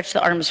practice. Stretch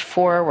the arms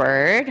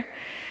forward.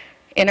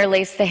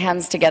 Interlace the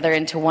hands together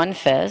into one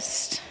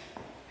fist.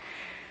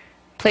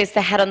 Place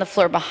the head on the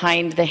floor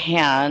behind the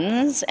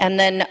hands. And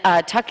then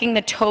tucking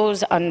the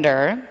toes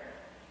under.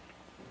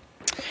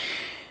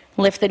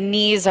 Lift the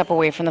knees up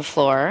away from the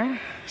floor.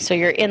 So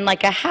you're in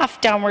like a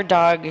half downward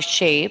dog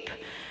shape,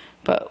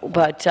 but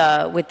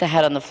with the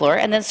head on the floor.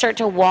 And then start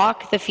to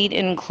walk the feet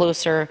in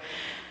closer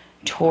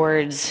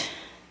towards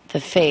the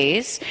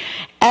face.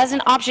 As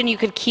an option, you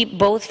could keep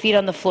both feet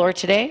on the floor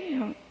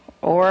today,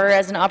 or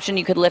as an option,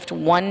 you could lift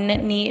one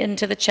knee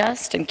into the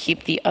chest and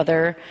keep the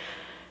other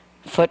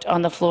foot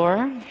on the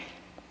floor.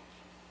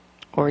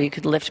 Or you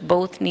could lift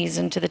both knees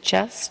into the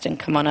chest and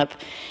come on up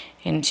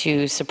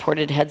into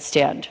supported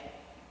headstand.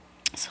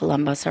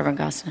 Salamba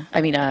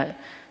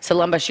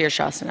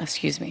Shirshasana,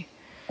 excuse me.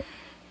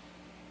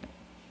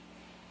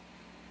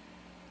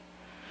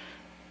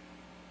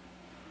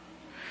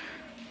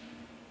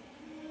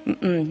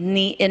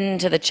 Knee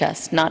into the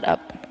chest, not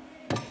up.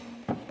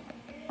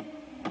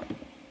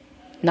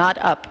 Not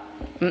up.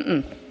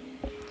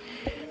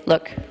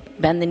 Look,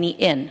 bend the knee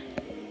in.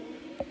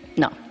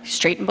 No,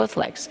 straighten both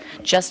legs.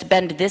 Just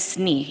bend this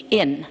knee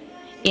in,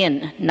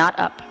 not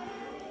up.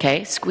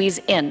 Okay, squeeze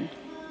in.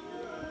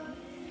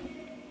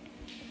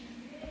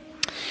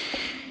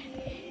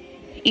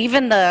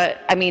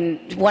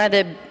 One of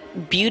the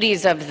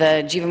beauties of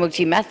the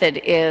Jivamukti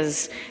method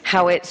is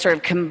how it sort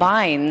of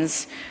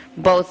combines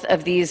both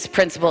of these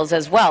principles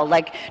as well.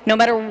 Like, no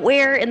matter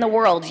where in the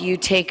world you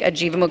take a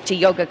Jivamukti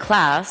yoga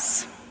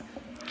class,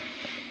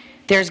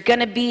 there's going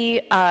to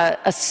be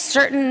a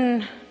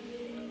certain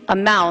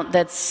amount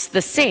that's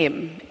the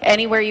same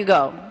anywhere you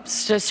go.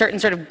 So certain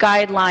sort of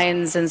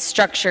guidelines and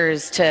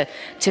structures to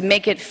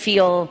make it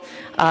feel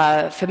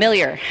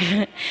familiar.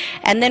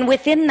 And then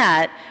within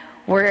that,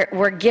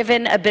 we're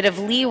given a bit of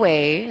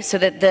leeway so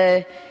that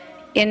the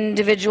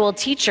individual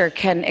teacher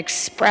can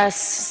express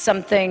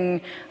something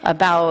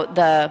about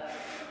a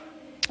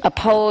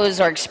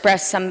pose, or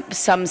express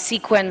some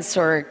sequence,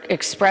 or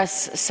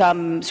express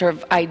some sort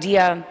of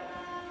idea.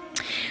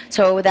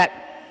 So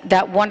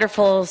that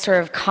wonderful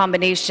sort of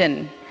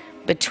combination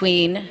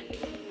between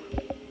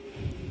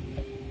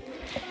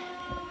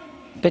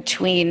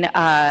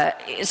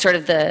sort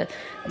of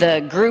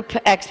the group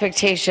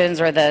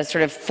expectations, or the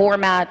sort of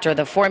format or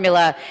the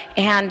formula,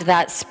 and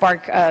that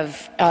spark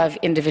of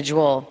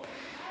individual.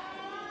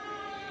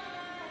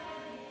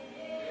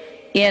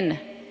 In.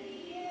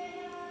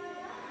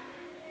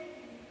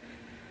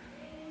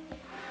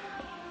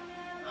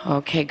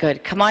 Okay,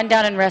 good. Come on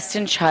down and rest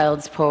in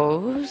child's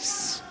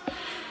pose.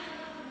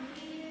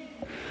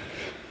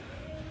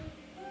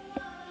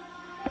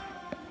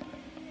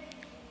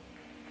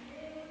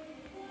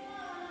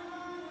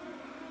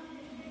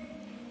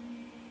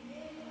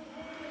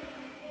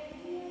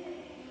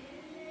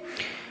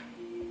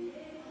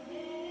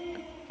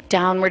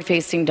 downward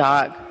facing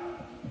dog,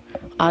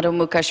 Adho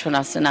Mukha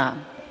Svanasana.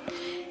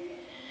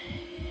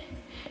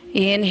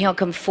 Inhale,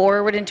 come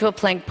forward into a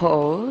plank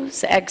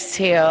pose.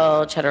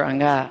 Exhale,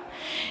 Chaturanga.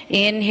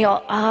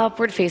 Inhale,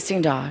 upward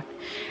facing dog.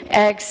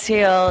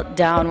 Exhale,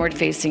 downward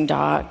facing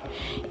dog.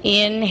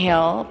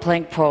 Inhale,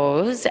 plank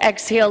pose.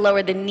 Exhale,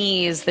 lower the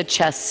knees, the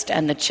chest,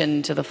 and the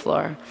chin to the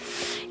floor.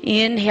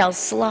 Inhale,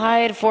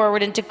 slide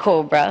forward into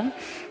cobra.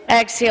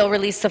 Exhale,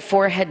 release the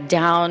forehead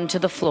down to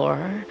the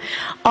floor.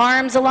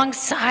 Arms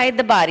alongside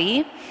the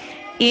body.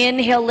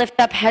 Inhale, lift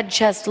up head,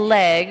 chest,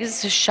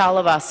 legs.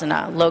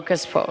 Shalavasana,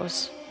 locust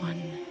pose. 1,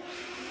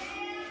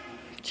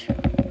 2.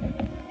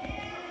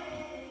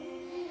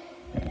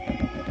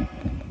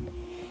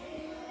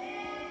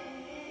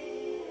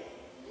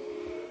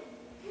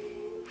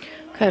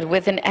 Good.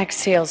 With an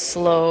exhale,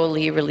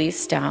 slowly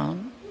release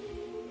down.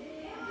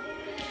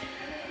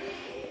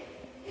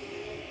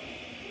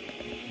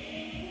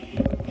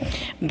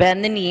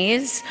 Bend the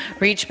knees,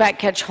 reach back,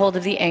 catch hold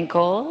of the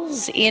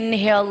ankles.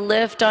 Inhale,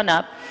 lift on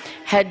up,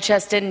 head,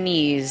 chest, and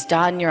knees,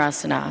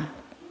 Dhanurasana.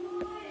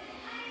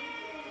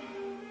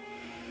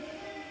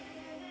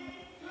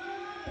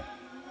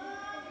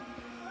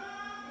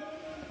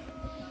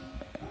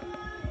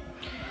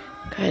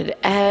 Good.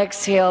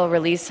 Exhale,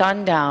 release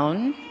on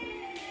down.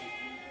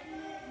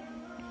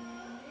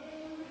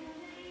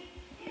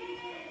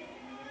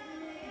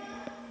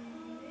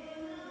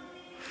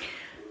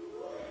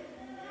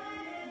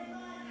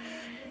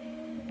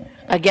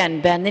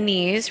 Again, bend the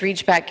knees,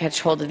 reach back,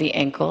 catch hold of the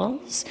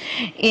ankles.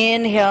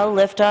 Inhale,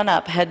 lift on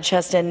up, head,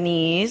 chest, and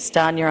knees,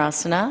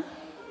 Dhanurasana.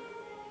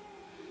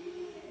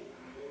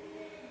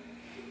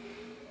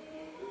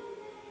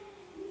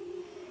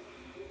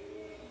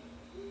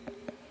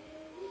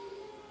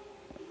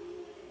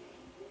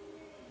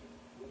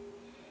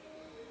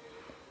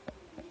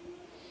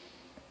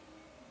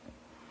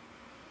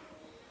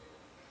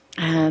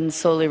 And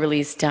slowly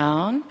release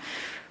down.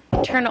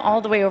 Turn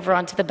all the way over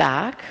onto the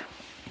back.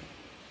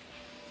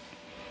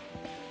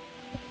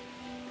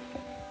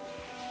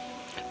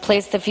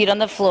 Place the feet on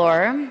the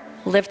floor.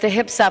 Lift the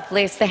hips up,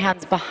 lace the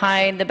hands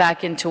behind the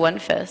back into one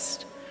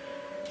fist.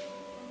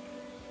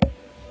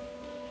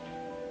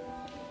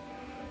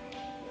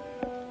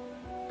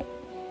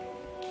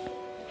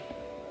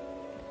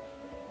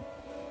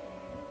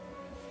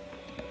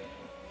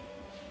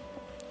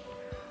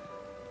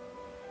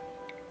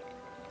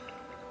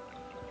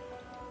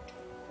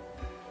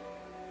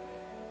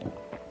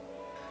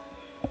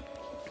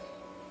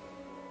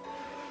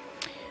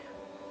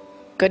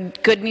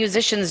 Good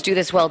musicians do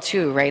this well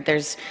too, right?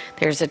 There's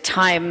a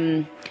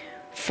time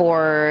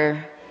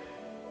for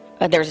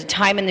there's a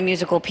time in the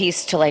musical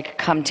piece to like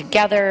come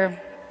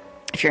together,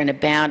 if you're in a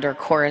band or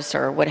chorus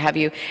or what have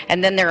you,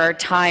 and then there are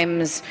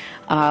times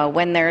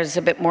when there's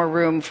a bit more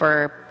room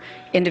for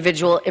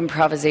individual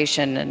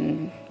improvisation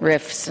and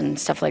riffs and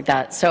stuff like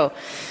that. So,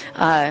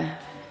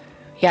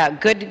 yeah,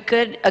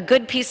 a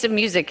good piece of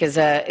music is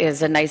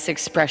a nice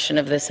expression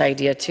of this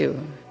idea too.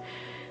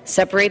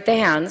 Separate the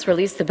hands,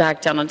 release the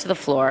back down onto the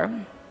floor.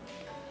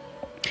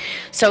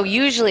 So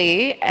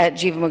usually at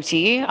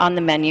Jivamukti on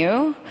the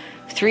menu,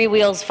 3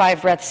 wheels,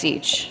 5 breaths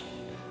each.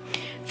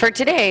 For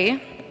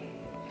today,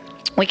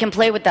 we can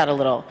play with that a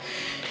little.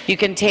 You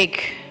can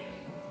take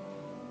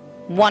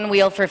 1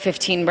 wheel for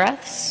 15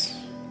 breaths.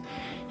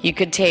 You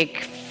could take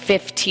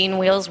 15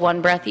 wheels,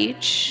 1 breath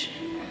each.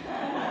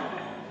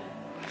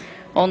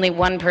 Only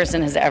one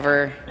person has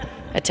ever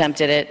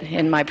attempted it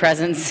in my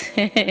presence.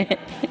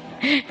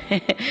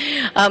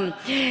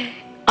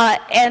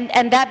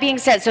 And that being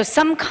said, so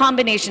some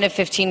combination of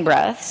 15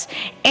 breaths.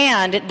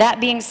 And that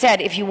being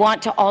said, if you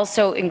want to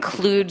also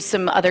include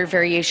some other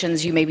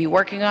variations you may be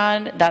working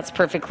on, that's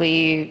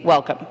perfectly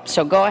welcome.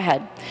 So go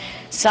ahead.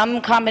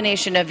 Some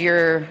combination of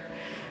your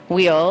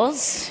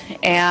wheels,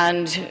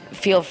 and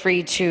feel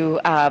free to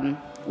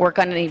work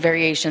on any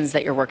variations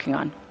that you're working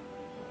on.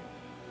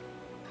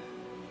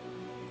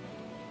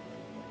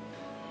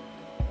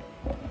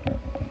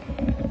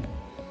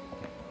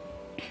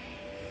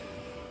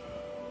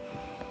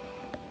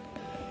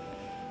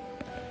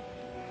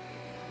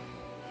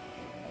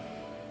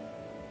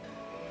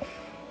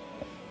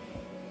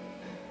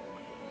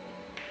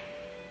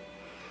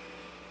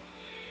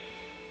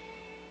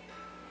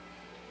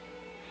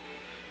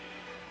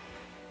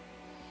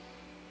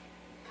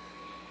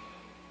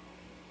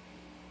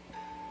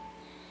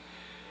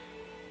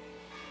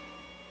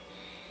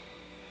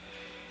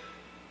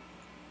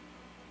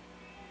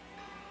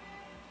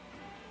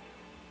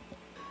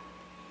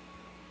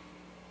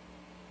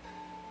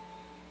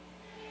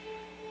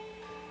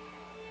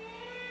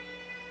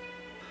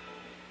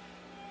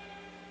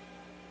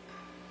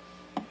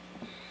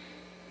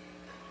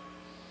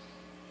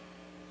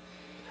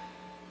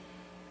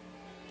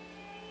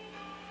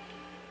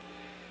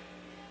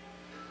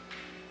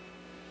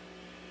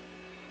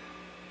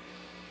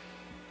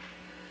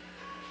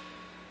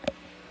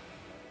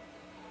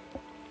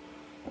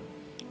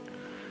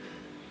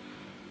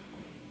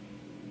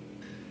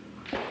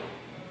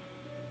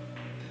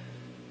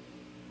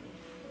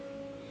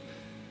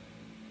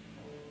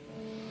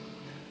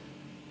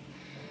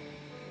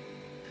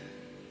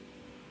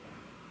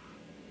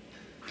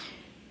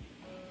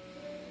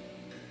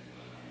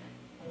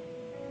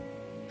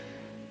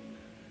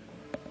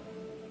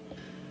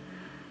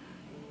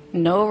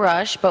 No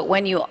rush, but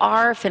when you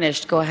are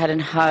finished, go ahead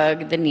and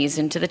hug the knees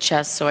into the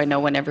chest so I know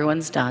when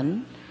everyone's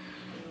done.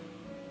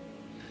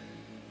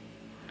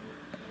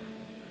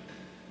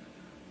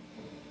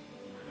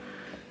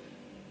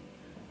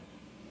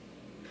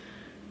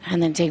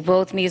 And then take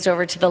both knees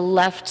over to the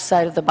left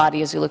side of the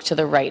body as you look to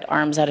the right,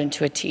 arms out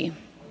into a T.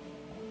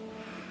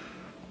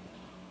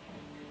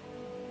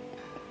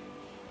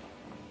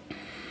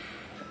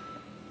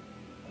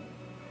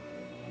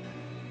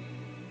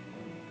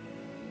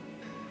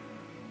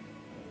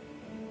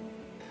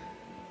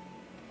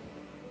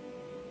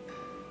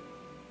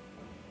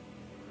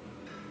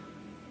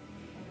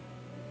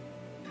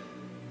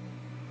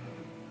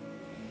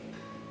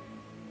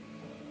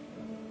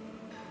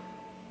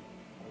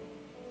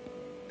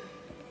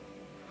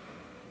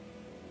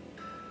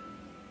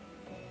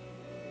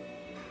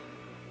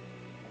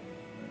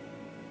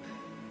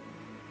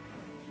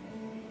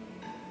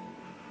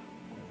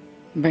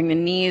 Bring the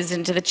knees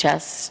into the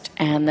chest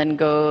and then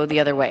go the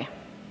other way.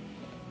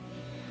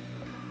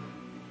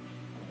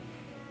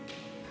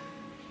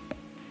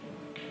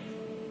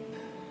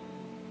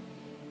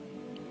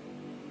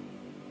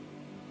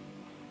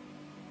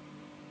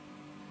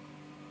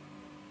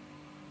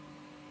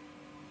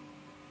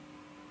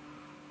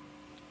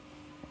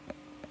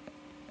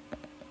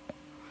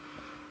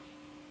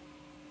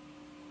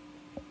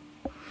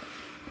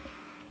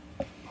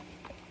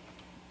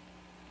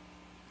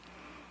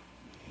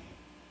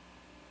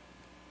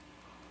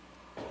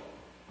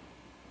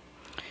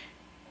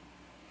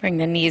 Bring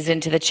the knees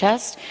into the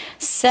chest.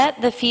 Set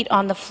the feet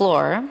on the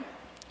floor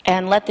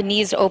and let the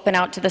knees open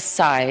out to the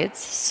sides.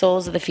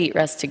 Soles of the feet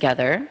rest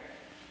together.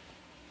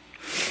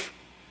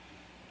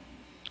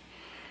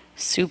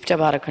 Supta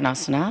Baddha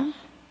Konasana.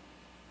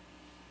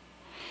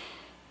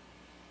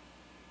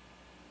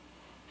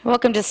 You're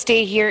welcome to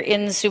stay here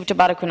in Supta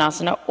Baddha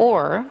Konasana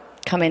or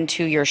come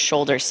into your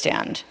shoulder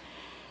stand.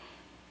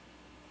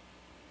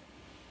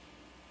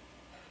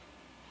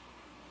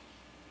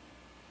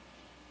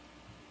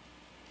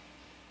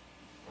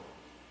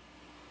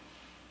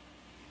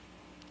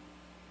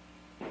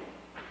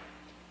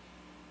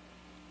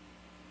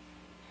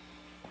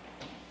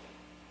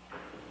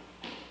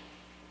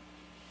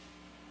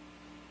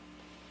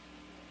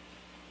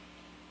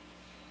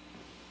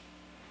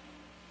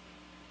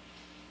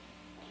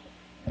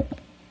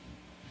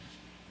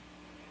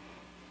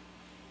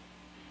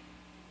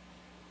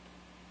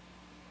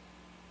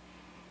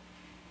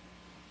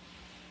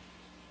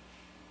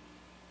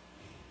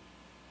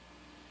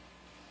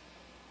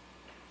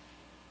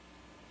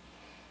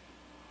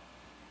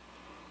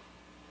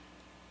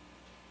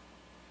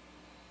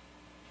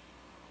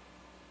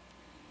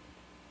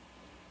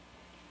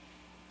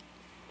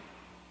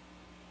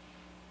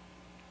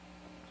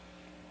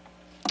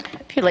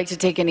 If you'd like to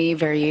take any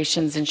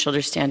variations in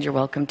shoulder stand, you're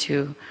welcome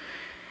to.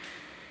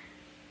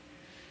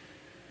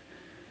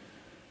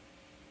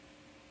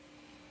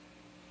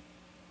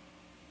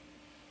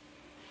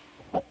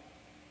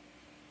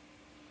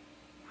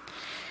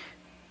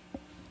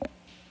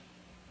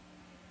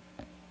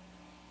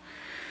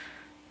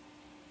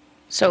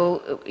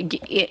 So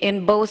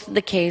in both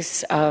the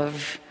case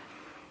of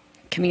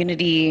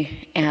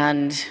community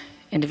and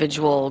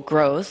individual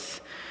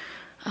growth,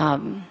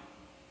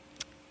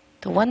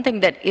 the one thing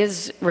that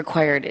is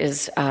required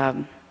is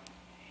a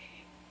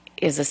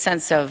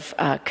sense of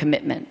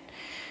commitment.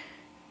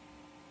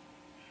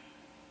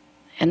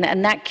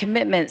 And that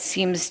commitment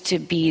seems to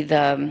be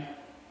the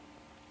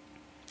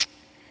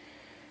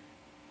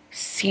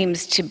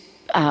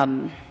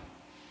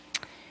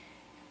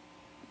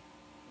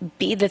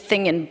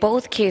thing in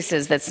both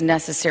cases that's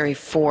necessary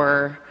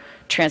for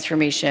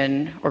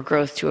transformation or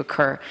growth to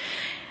occur.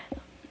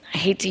 I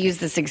hate to use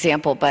this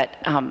example, but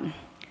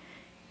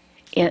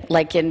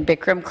like in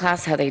Bikram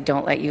class, how they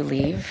don't let you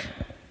leave.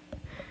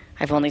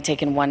 I've only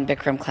taken one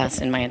Bikram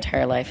class in my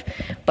entire life,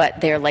 but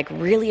they're like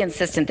really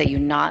insistent that you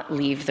not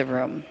leave the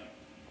room.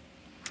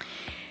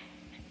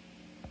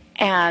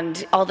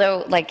 And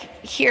although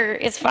like here,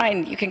 it's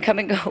fine, you can come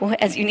and go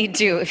as you need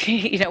to.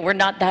 You know, we're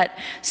not that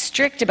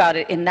strict about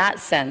it in that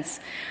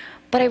sense.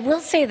 But I will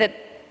say that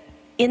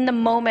in the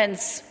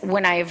moments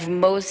when I've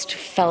most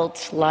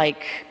felt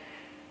like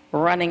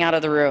running out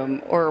of the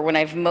room, or when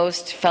I've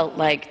most felt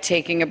like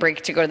taking a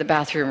break to go to the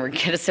bathroom or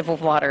get a sip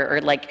of water,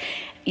 or like,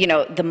 you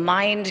know, the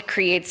mind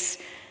creates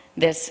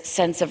this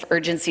sense of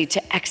urgency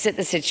to exit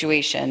the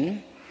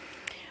situation.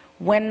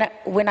 When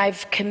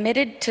I've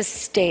committed to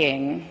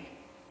staying,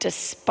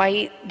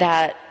 despite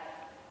that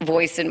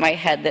voice in my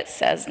head that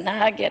says,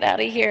 nah, get out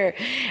of here,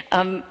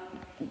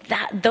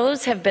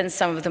 those have been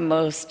some of the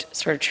most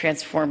sort of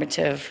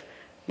transformative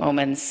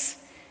moments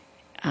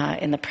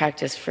in the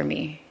practice for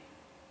me.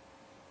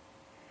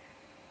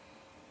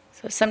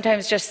 So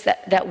sometimes just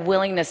that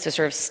willingness to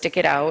sort of stick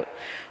it out,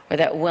 or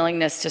that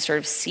willingness to sort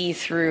of see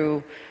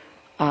through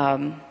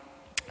an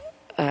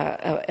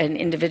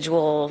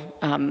individual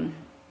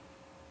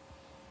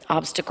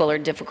obstacle or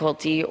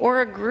difficulty,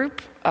 or a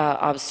group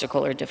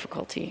obstacle or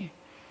difficulty.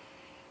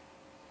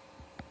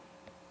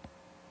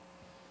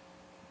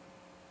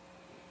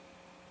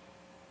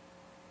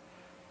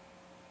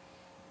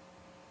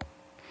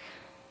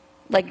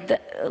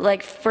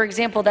 like for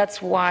example,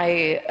 that's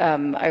why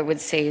I would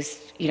say,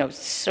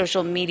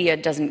 social media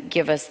doesn't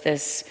give us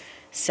this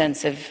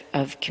sense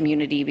of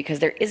community, because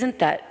there isn't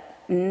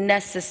that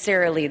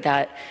necessarily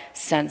that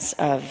sense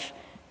of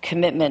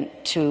commitment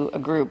to a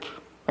group,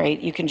 right?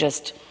 You can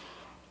just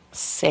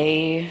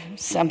say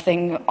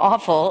something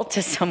awful to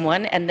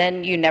someone and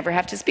then you never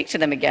have to speak to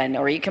them again,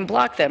 or you can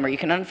block them, or you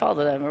can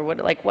unfollow them, or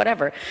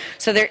whatever.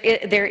 So there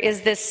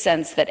is this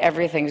sense that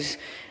everything's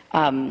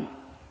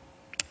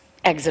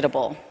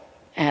exitable,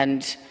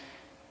 and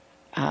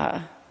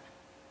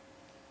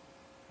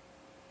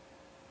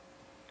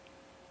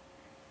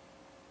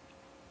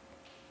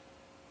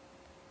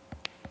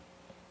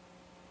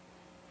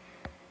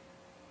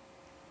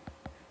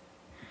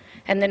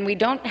and then we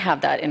don't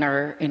have that in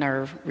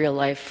our real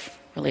life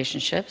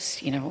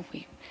relationships.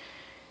 We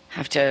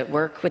have to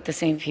work with the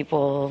same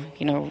people,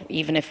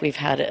 even if we've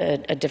had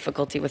a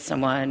difficulty with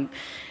someone.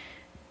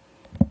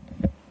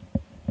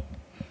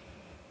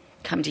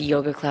 Come to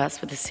yoga class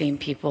with the same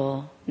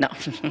people. No.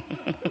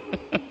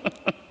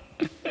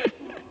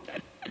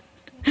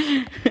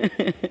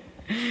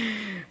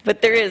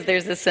 But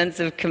there's a sense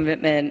of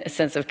commitment, a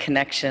sense of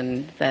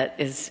connection that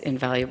is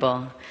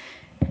invaluable.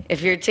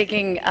 If you're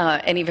taking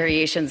any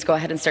variations, go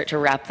ahead and start to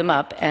wrap them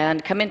up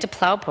and come into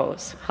plow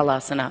pose,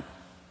 halasana.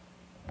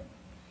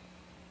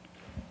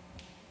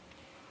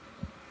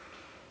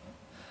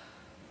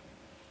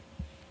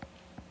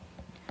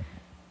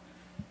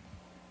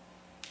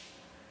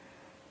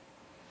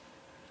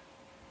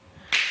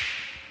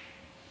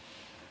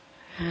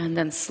 And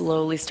then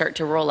slowly start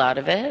to roll out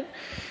of it.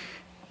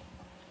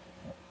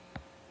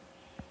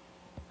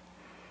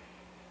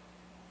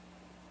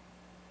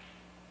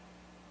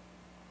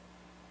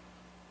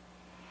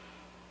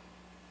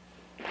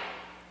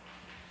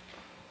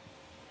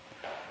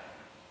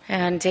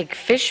 And take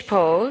fish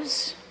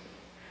pose,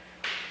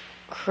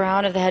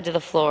 crown of the head to the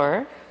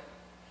floor,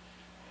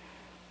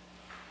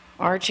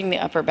 arching the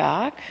upper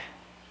back.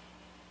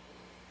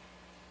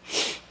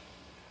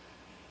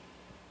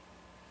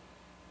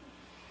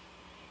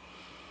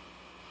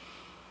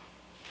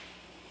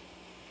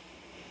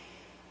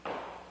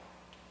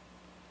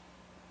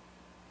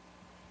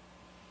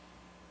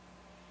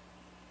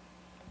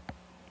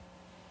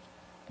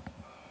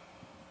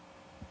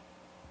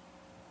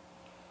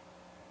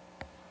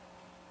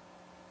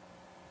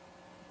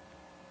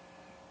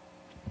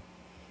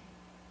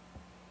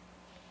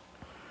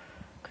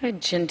 Good,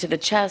 chin to the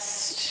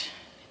chest,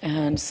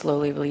 and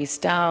slowly release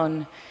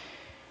down.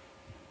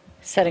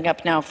 Setting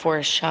up now for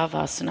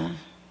Shavasana.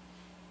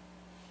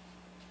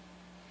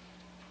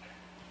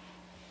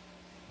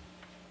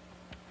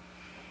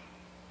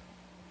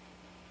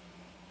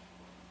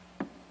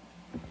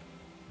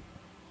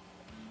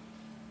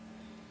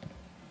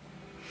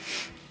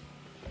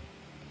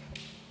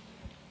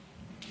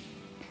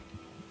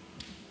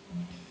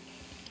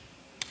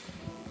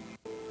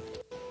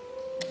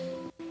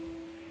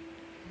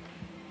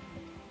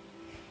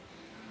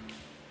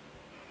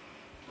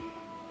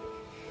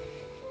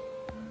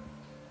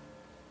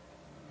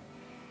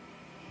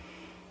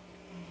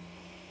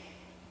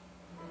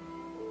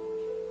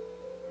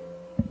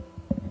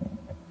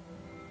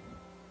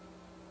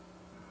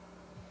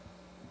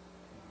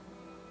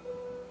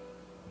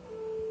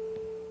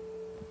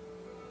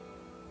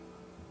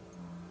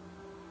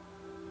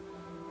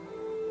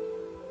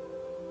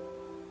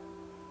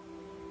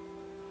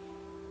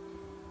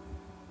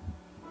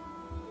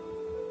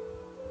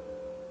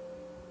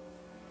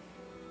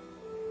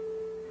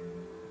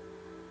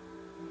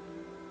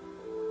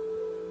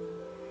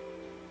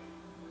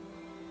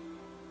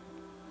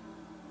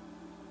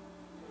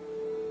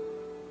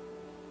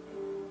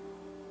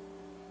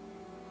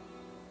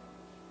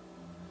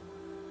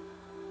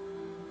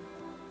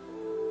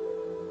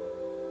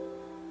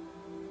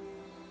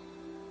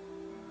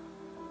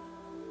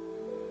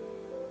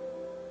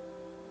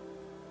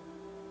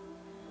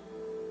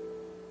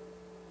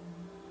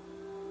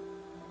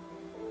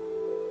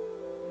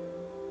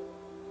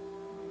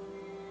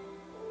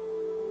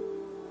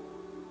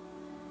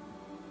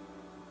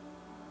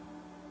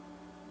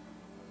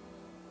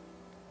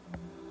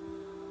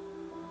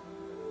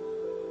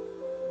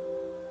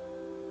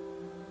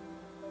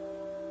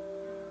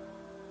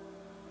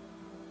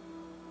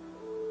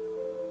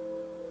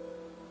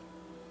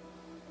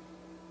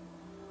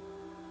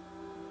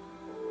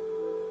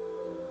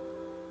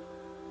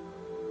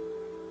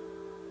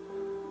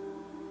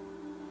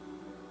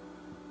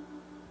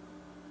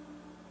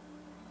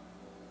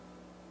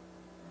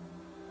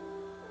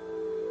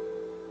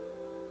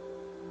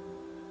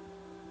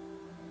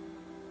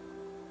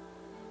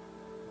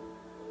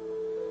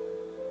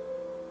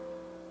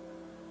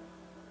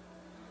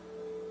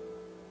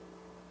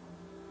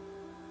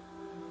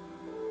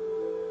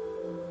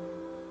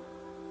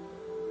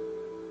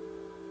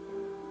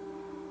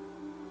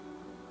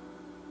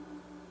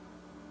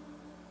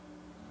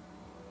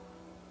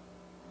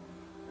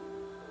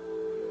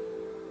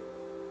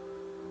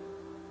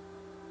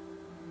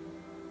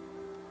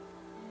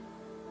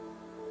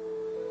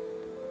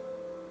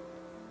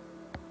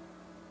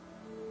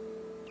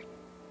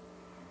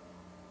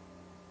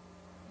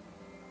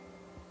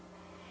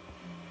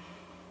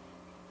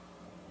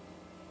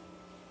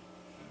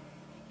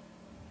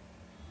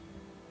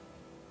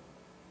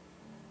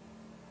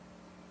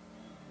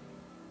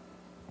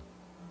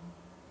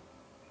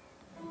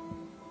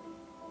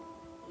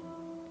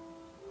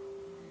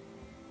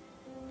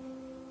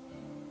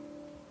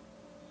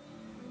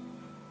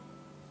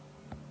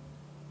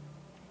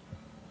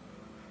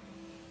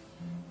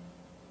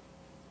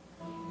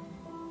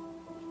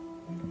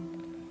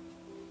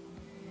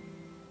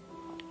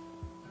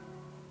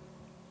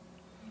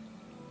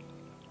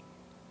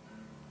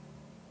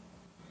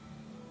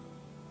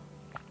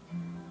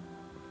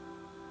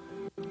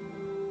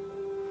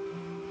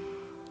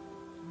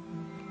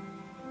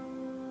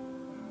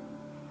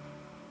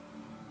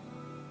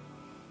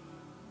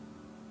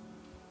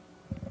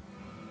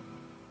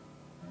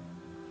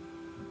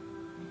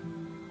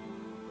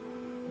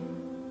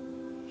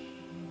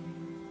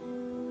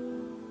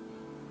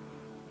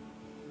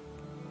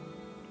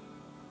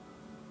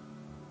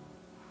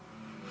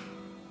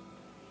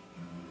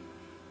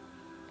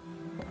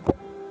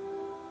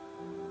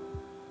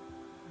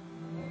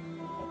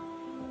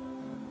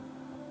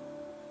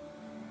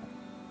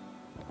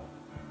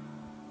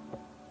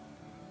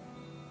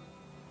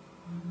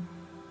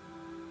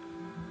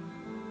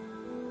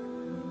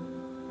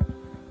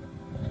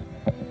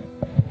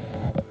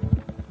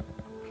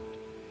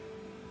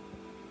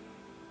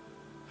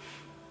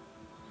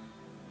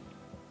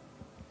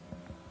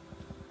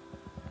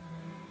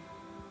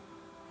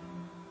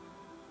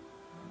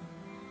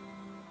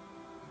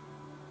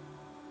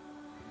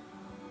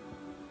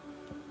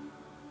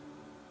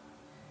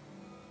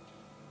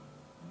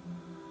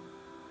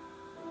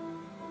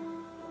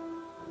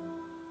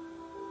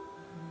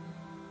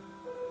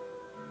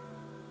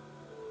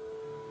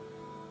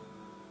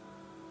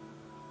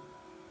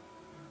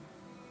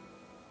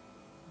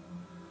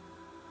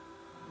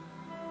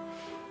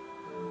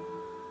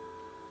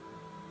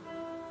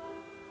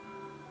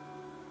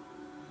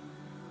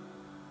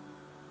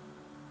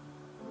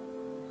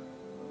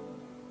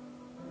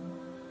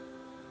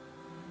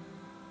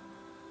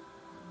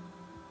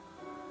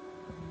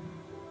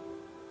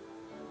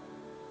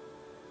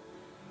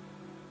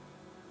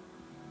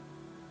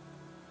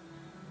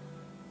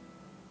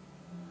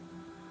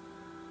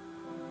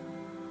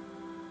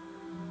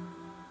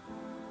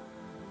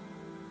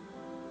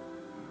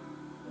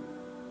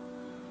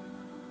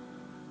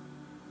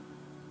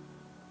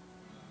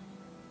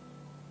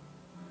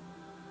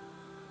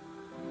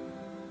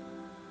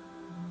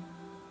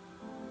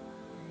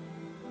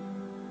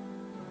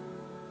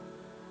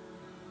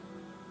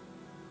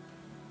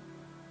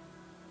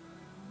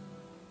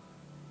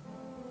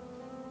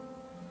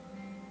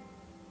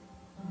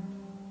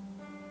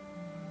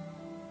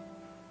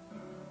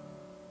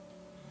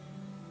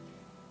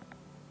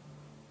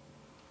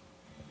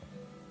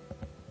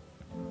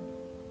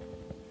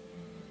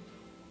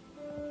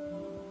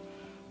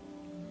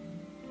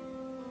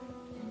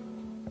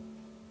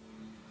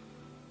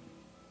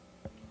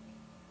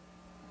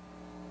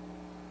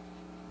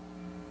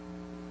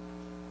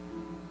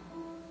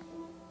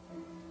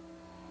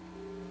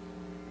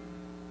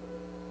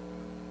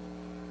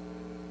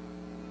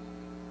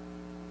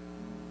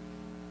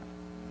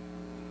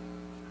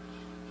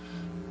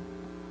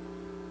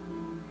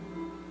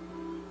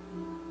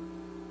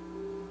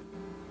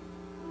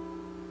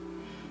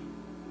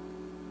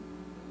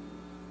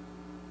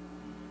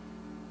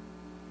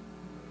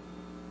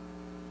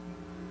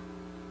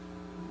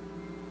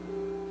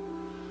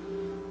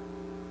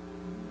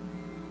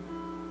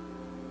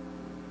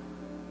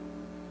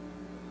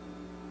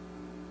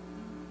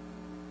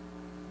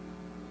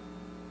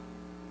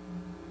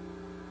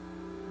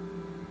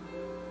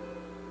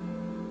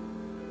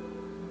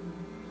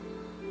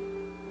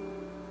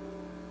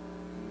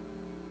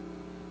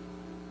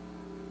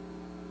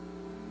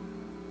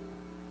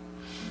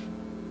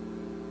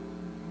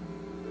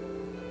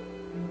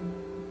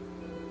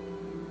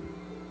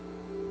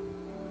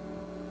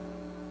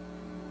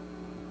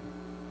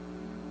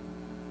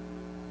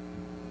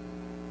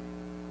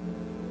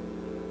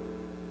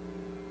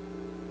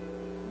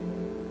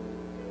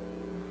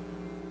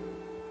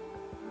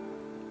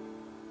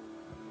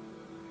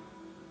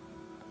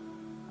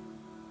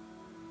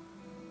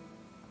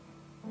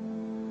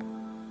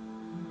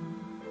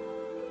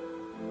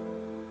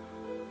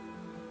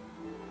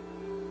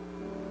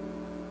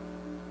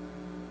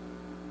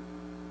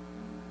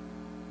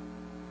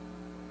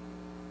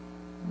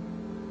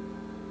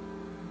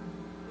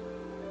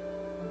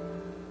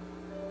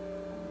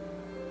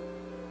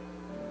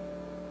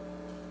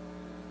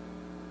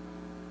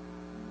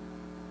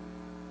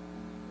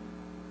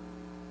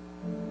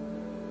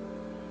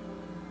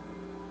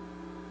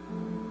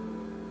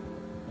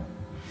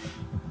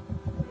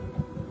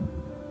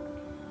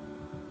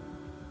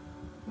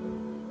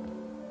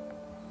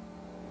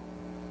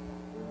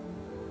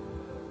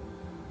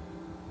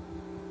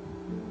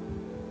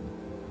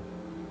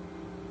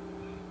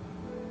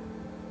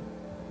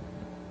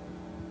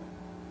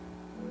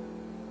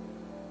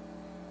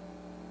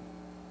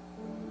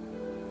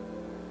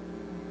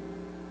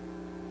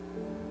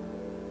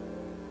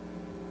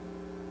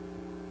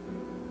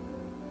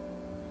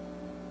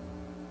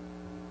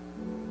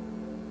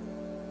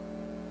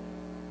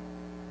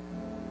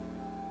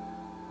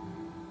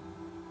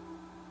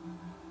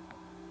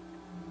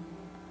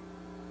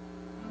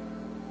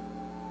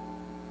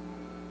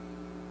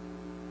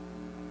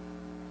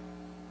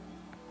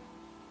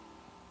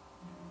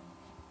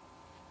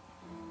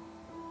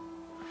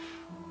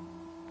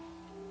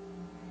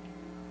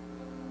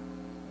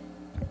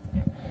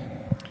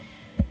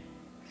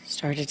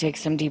 Start to take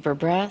some deeper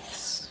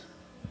breaths.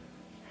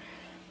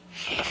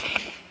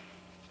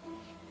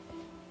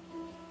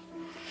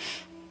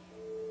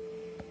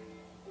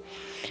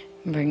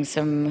 Bring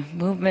some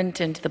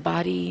movement into the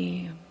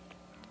body.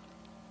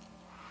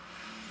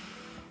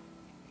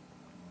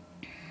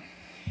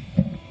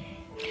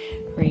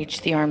 Reach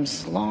the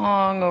arms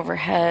long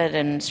overhead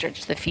and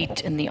stretch the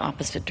feet in the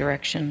opposite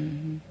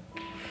direction.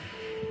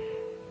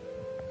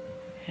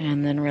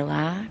 And then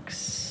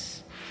relax.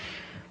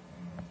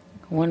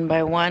 One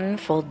by one,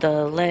 fold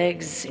the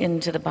legs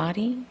into the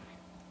body.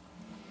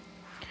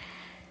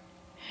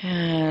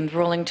 And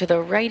rolling to the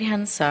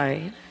right-hand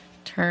side,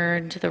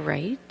 turn to the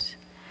right.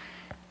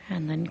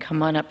 And then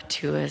come on up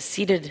to a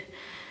seated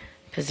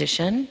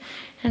position.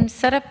 And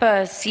set up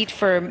a seat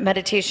for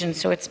meditation.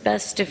 So it's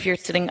best if you're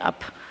sitting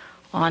up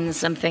on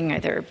something,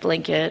 either a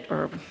blanket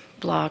or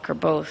block or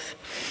both.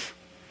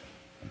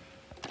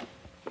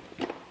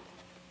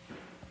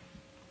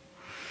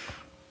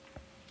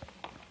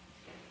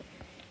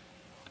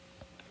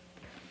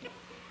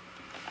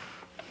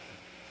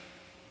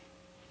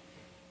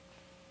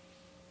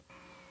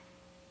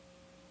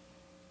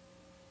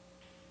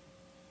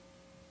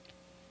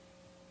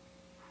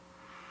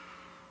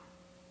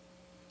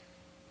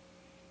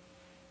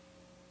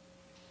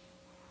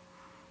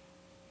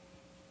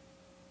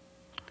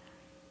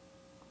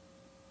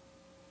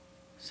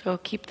 So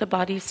keep the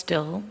body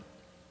still.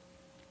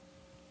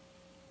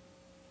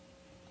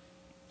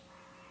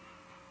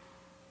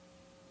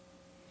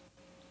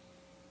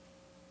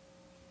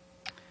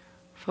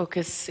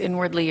 Focus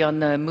inwardly on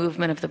the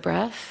movement of the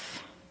breath.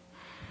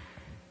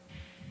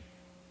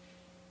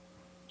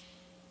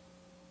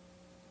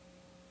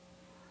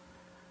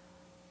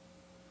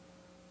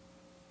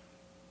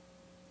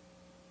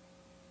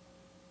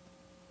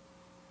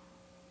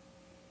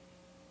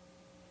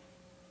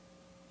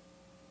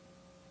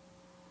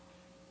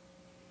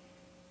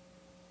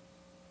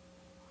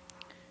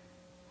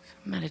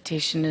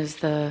 Meditation is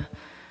the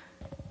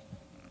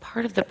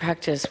part of the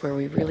practice where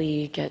we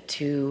really get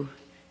to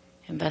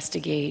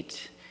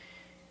investigate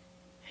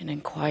and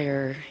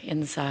inquire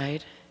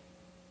inside.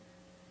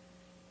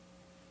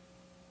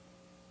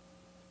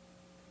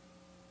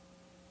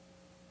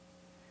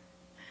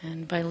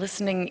 And by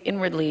listening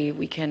inwardly,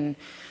 we can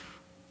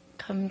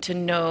come to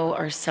know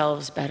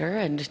ourselves better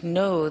and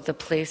know the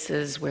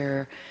places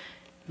where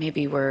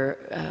maybe we're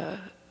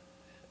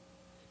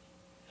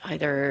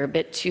either a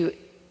bit too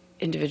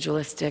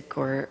individualistic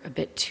or a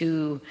bit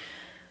too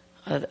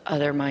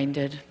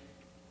other-minded.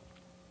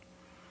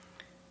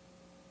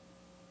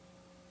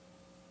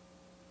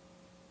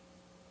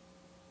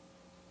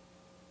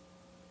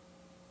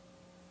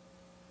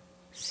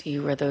 See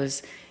where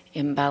those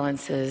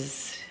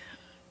imbalances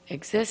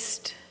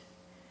exist.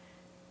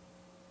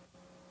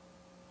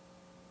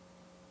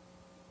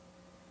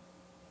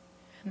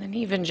 And then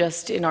even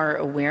just in our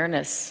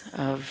awareness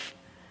of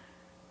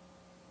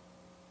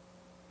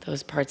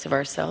those parts of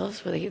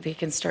ourselves, where they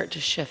can start to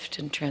shift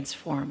and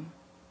transform.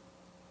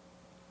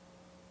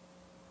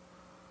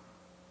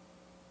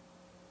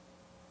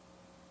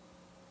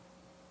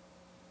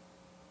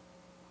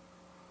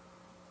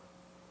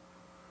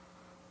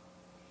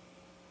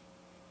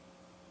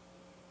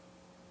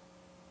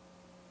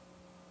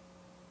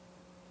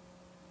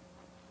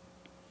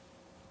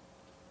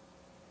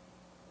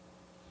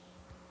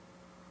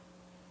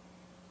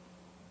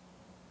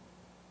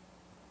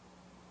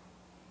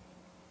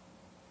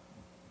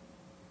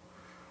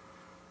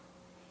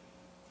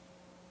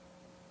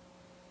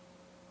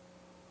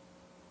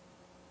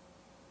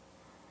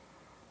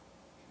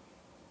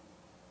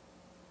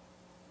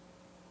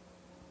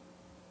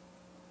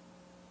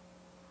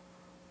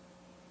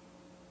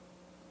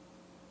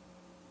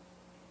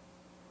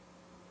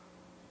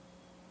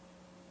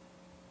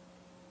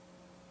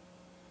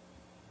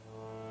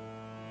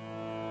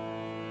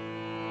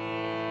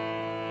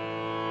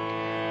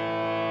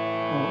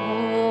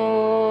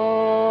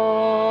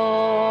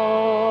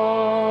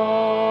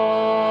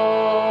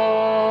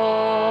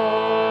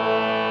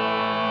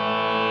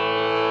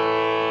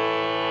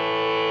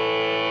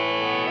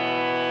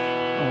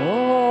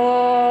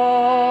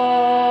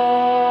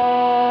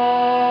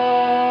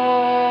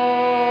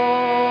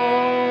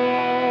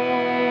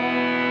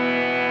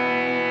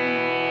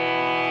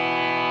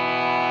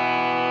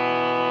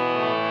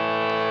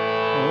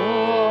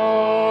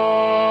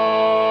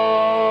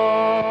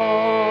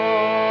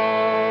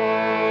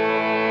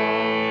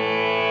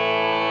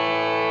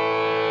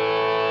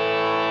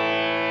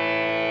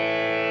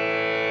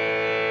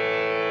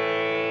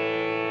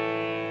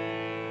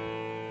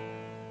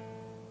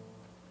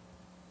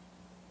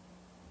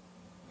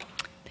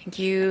 Thank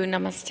you.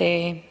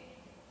 Namaste.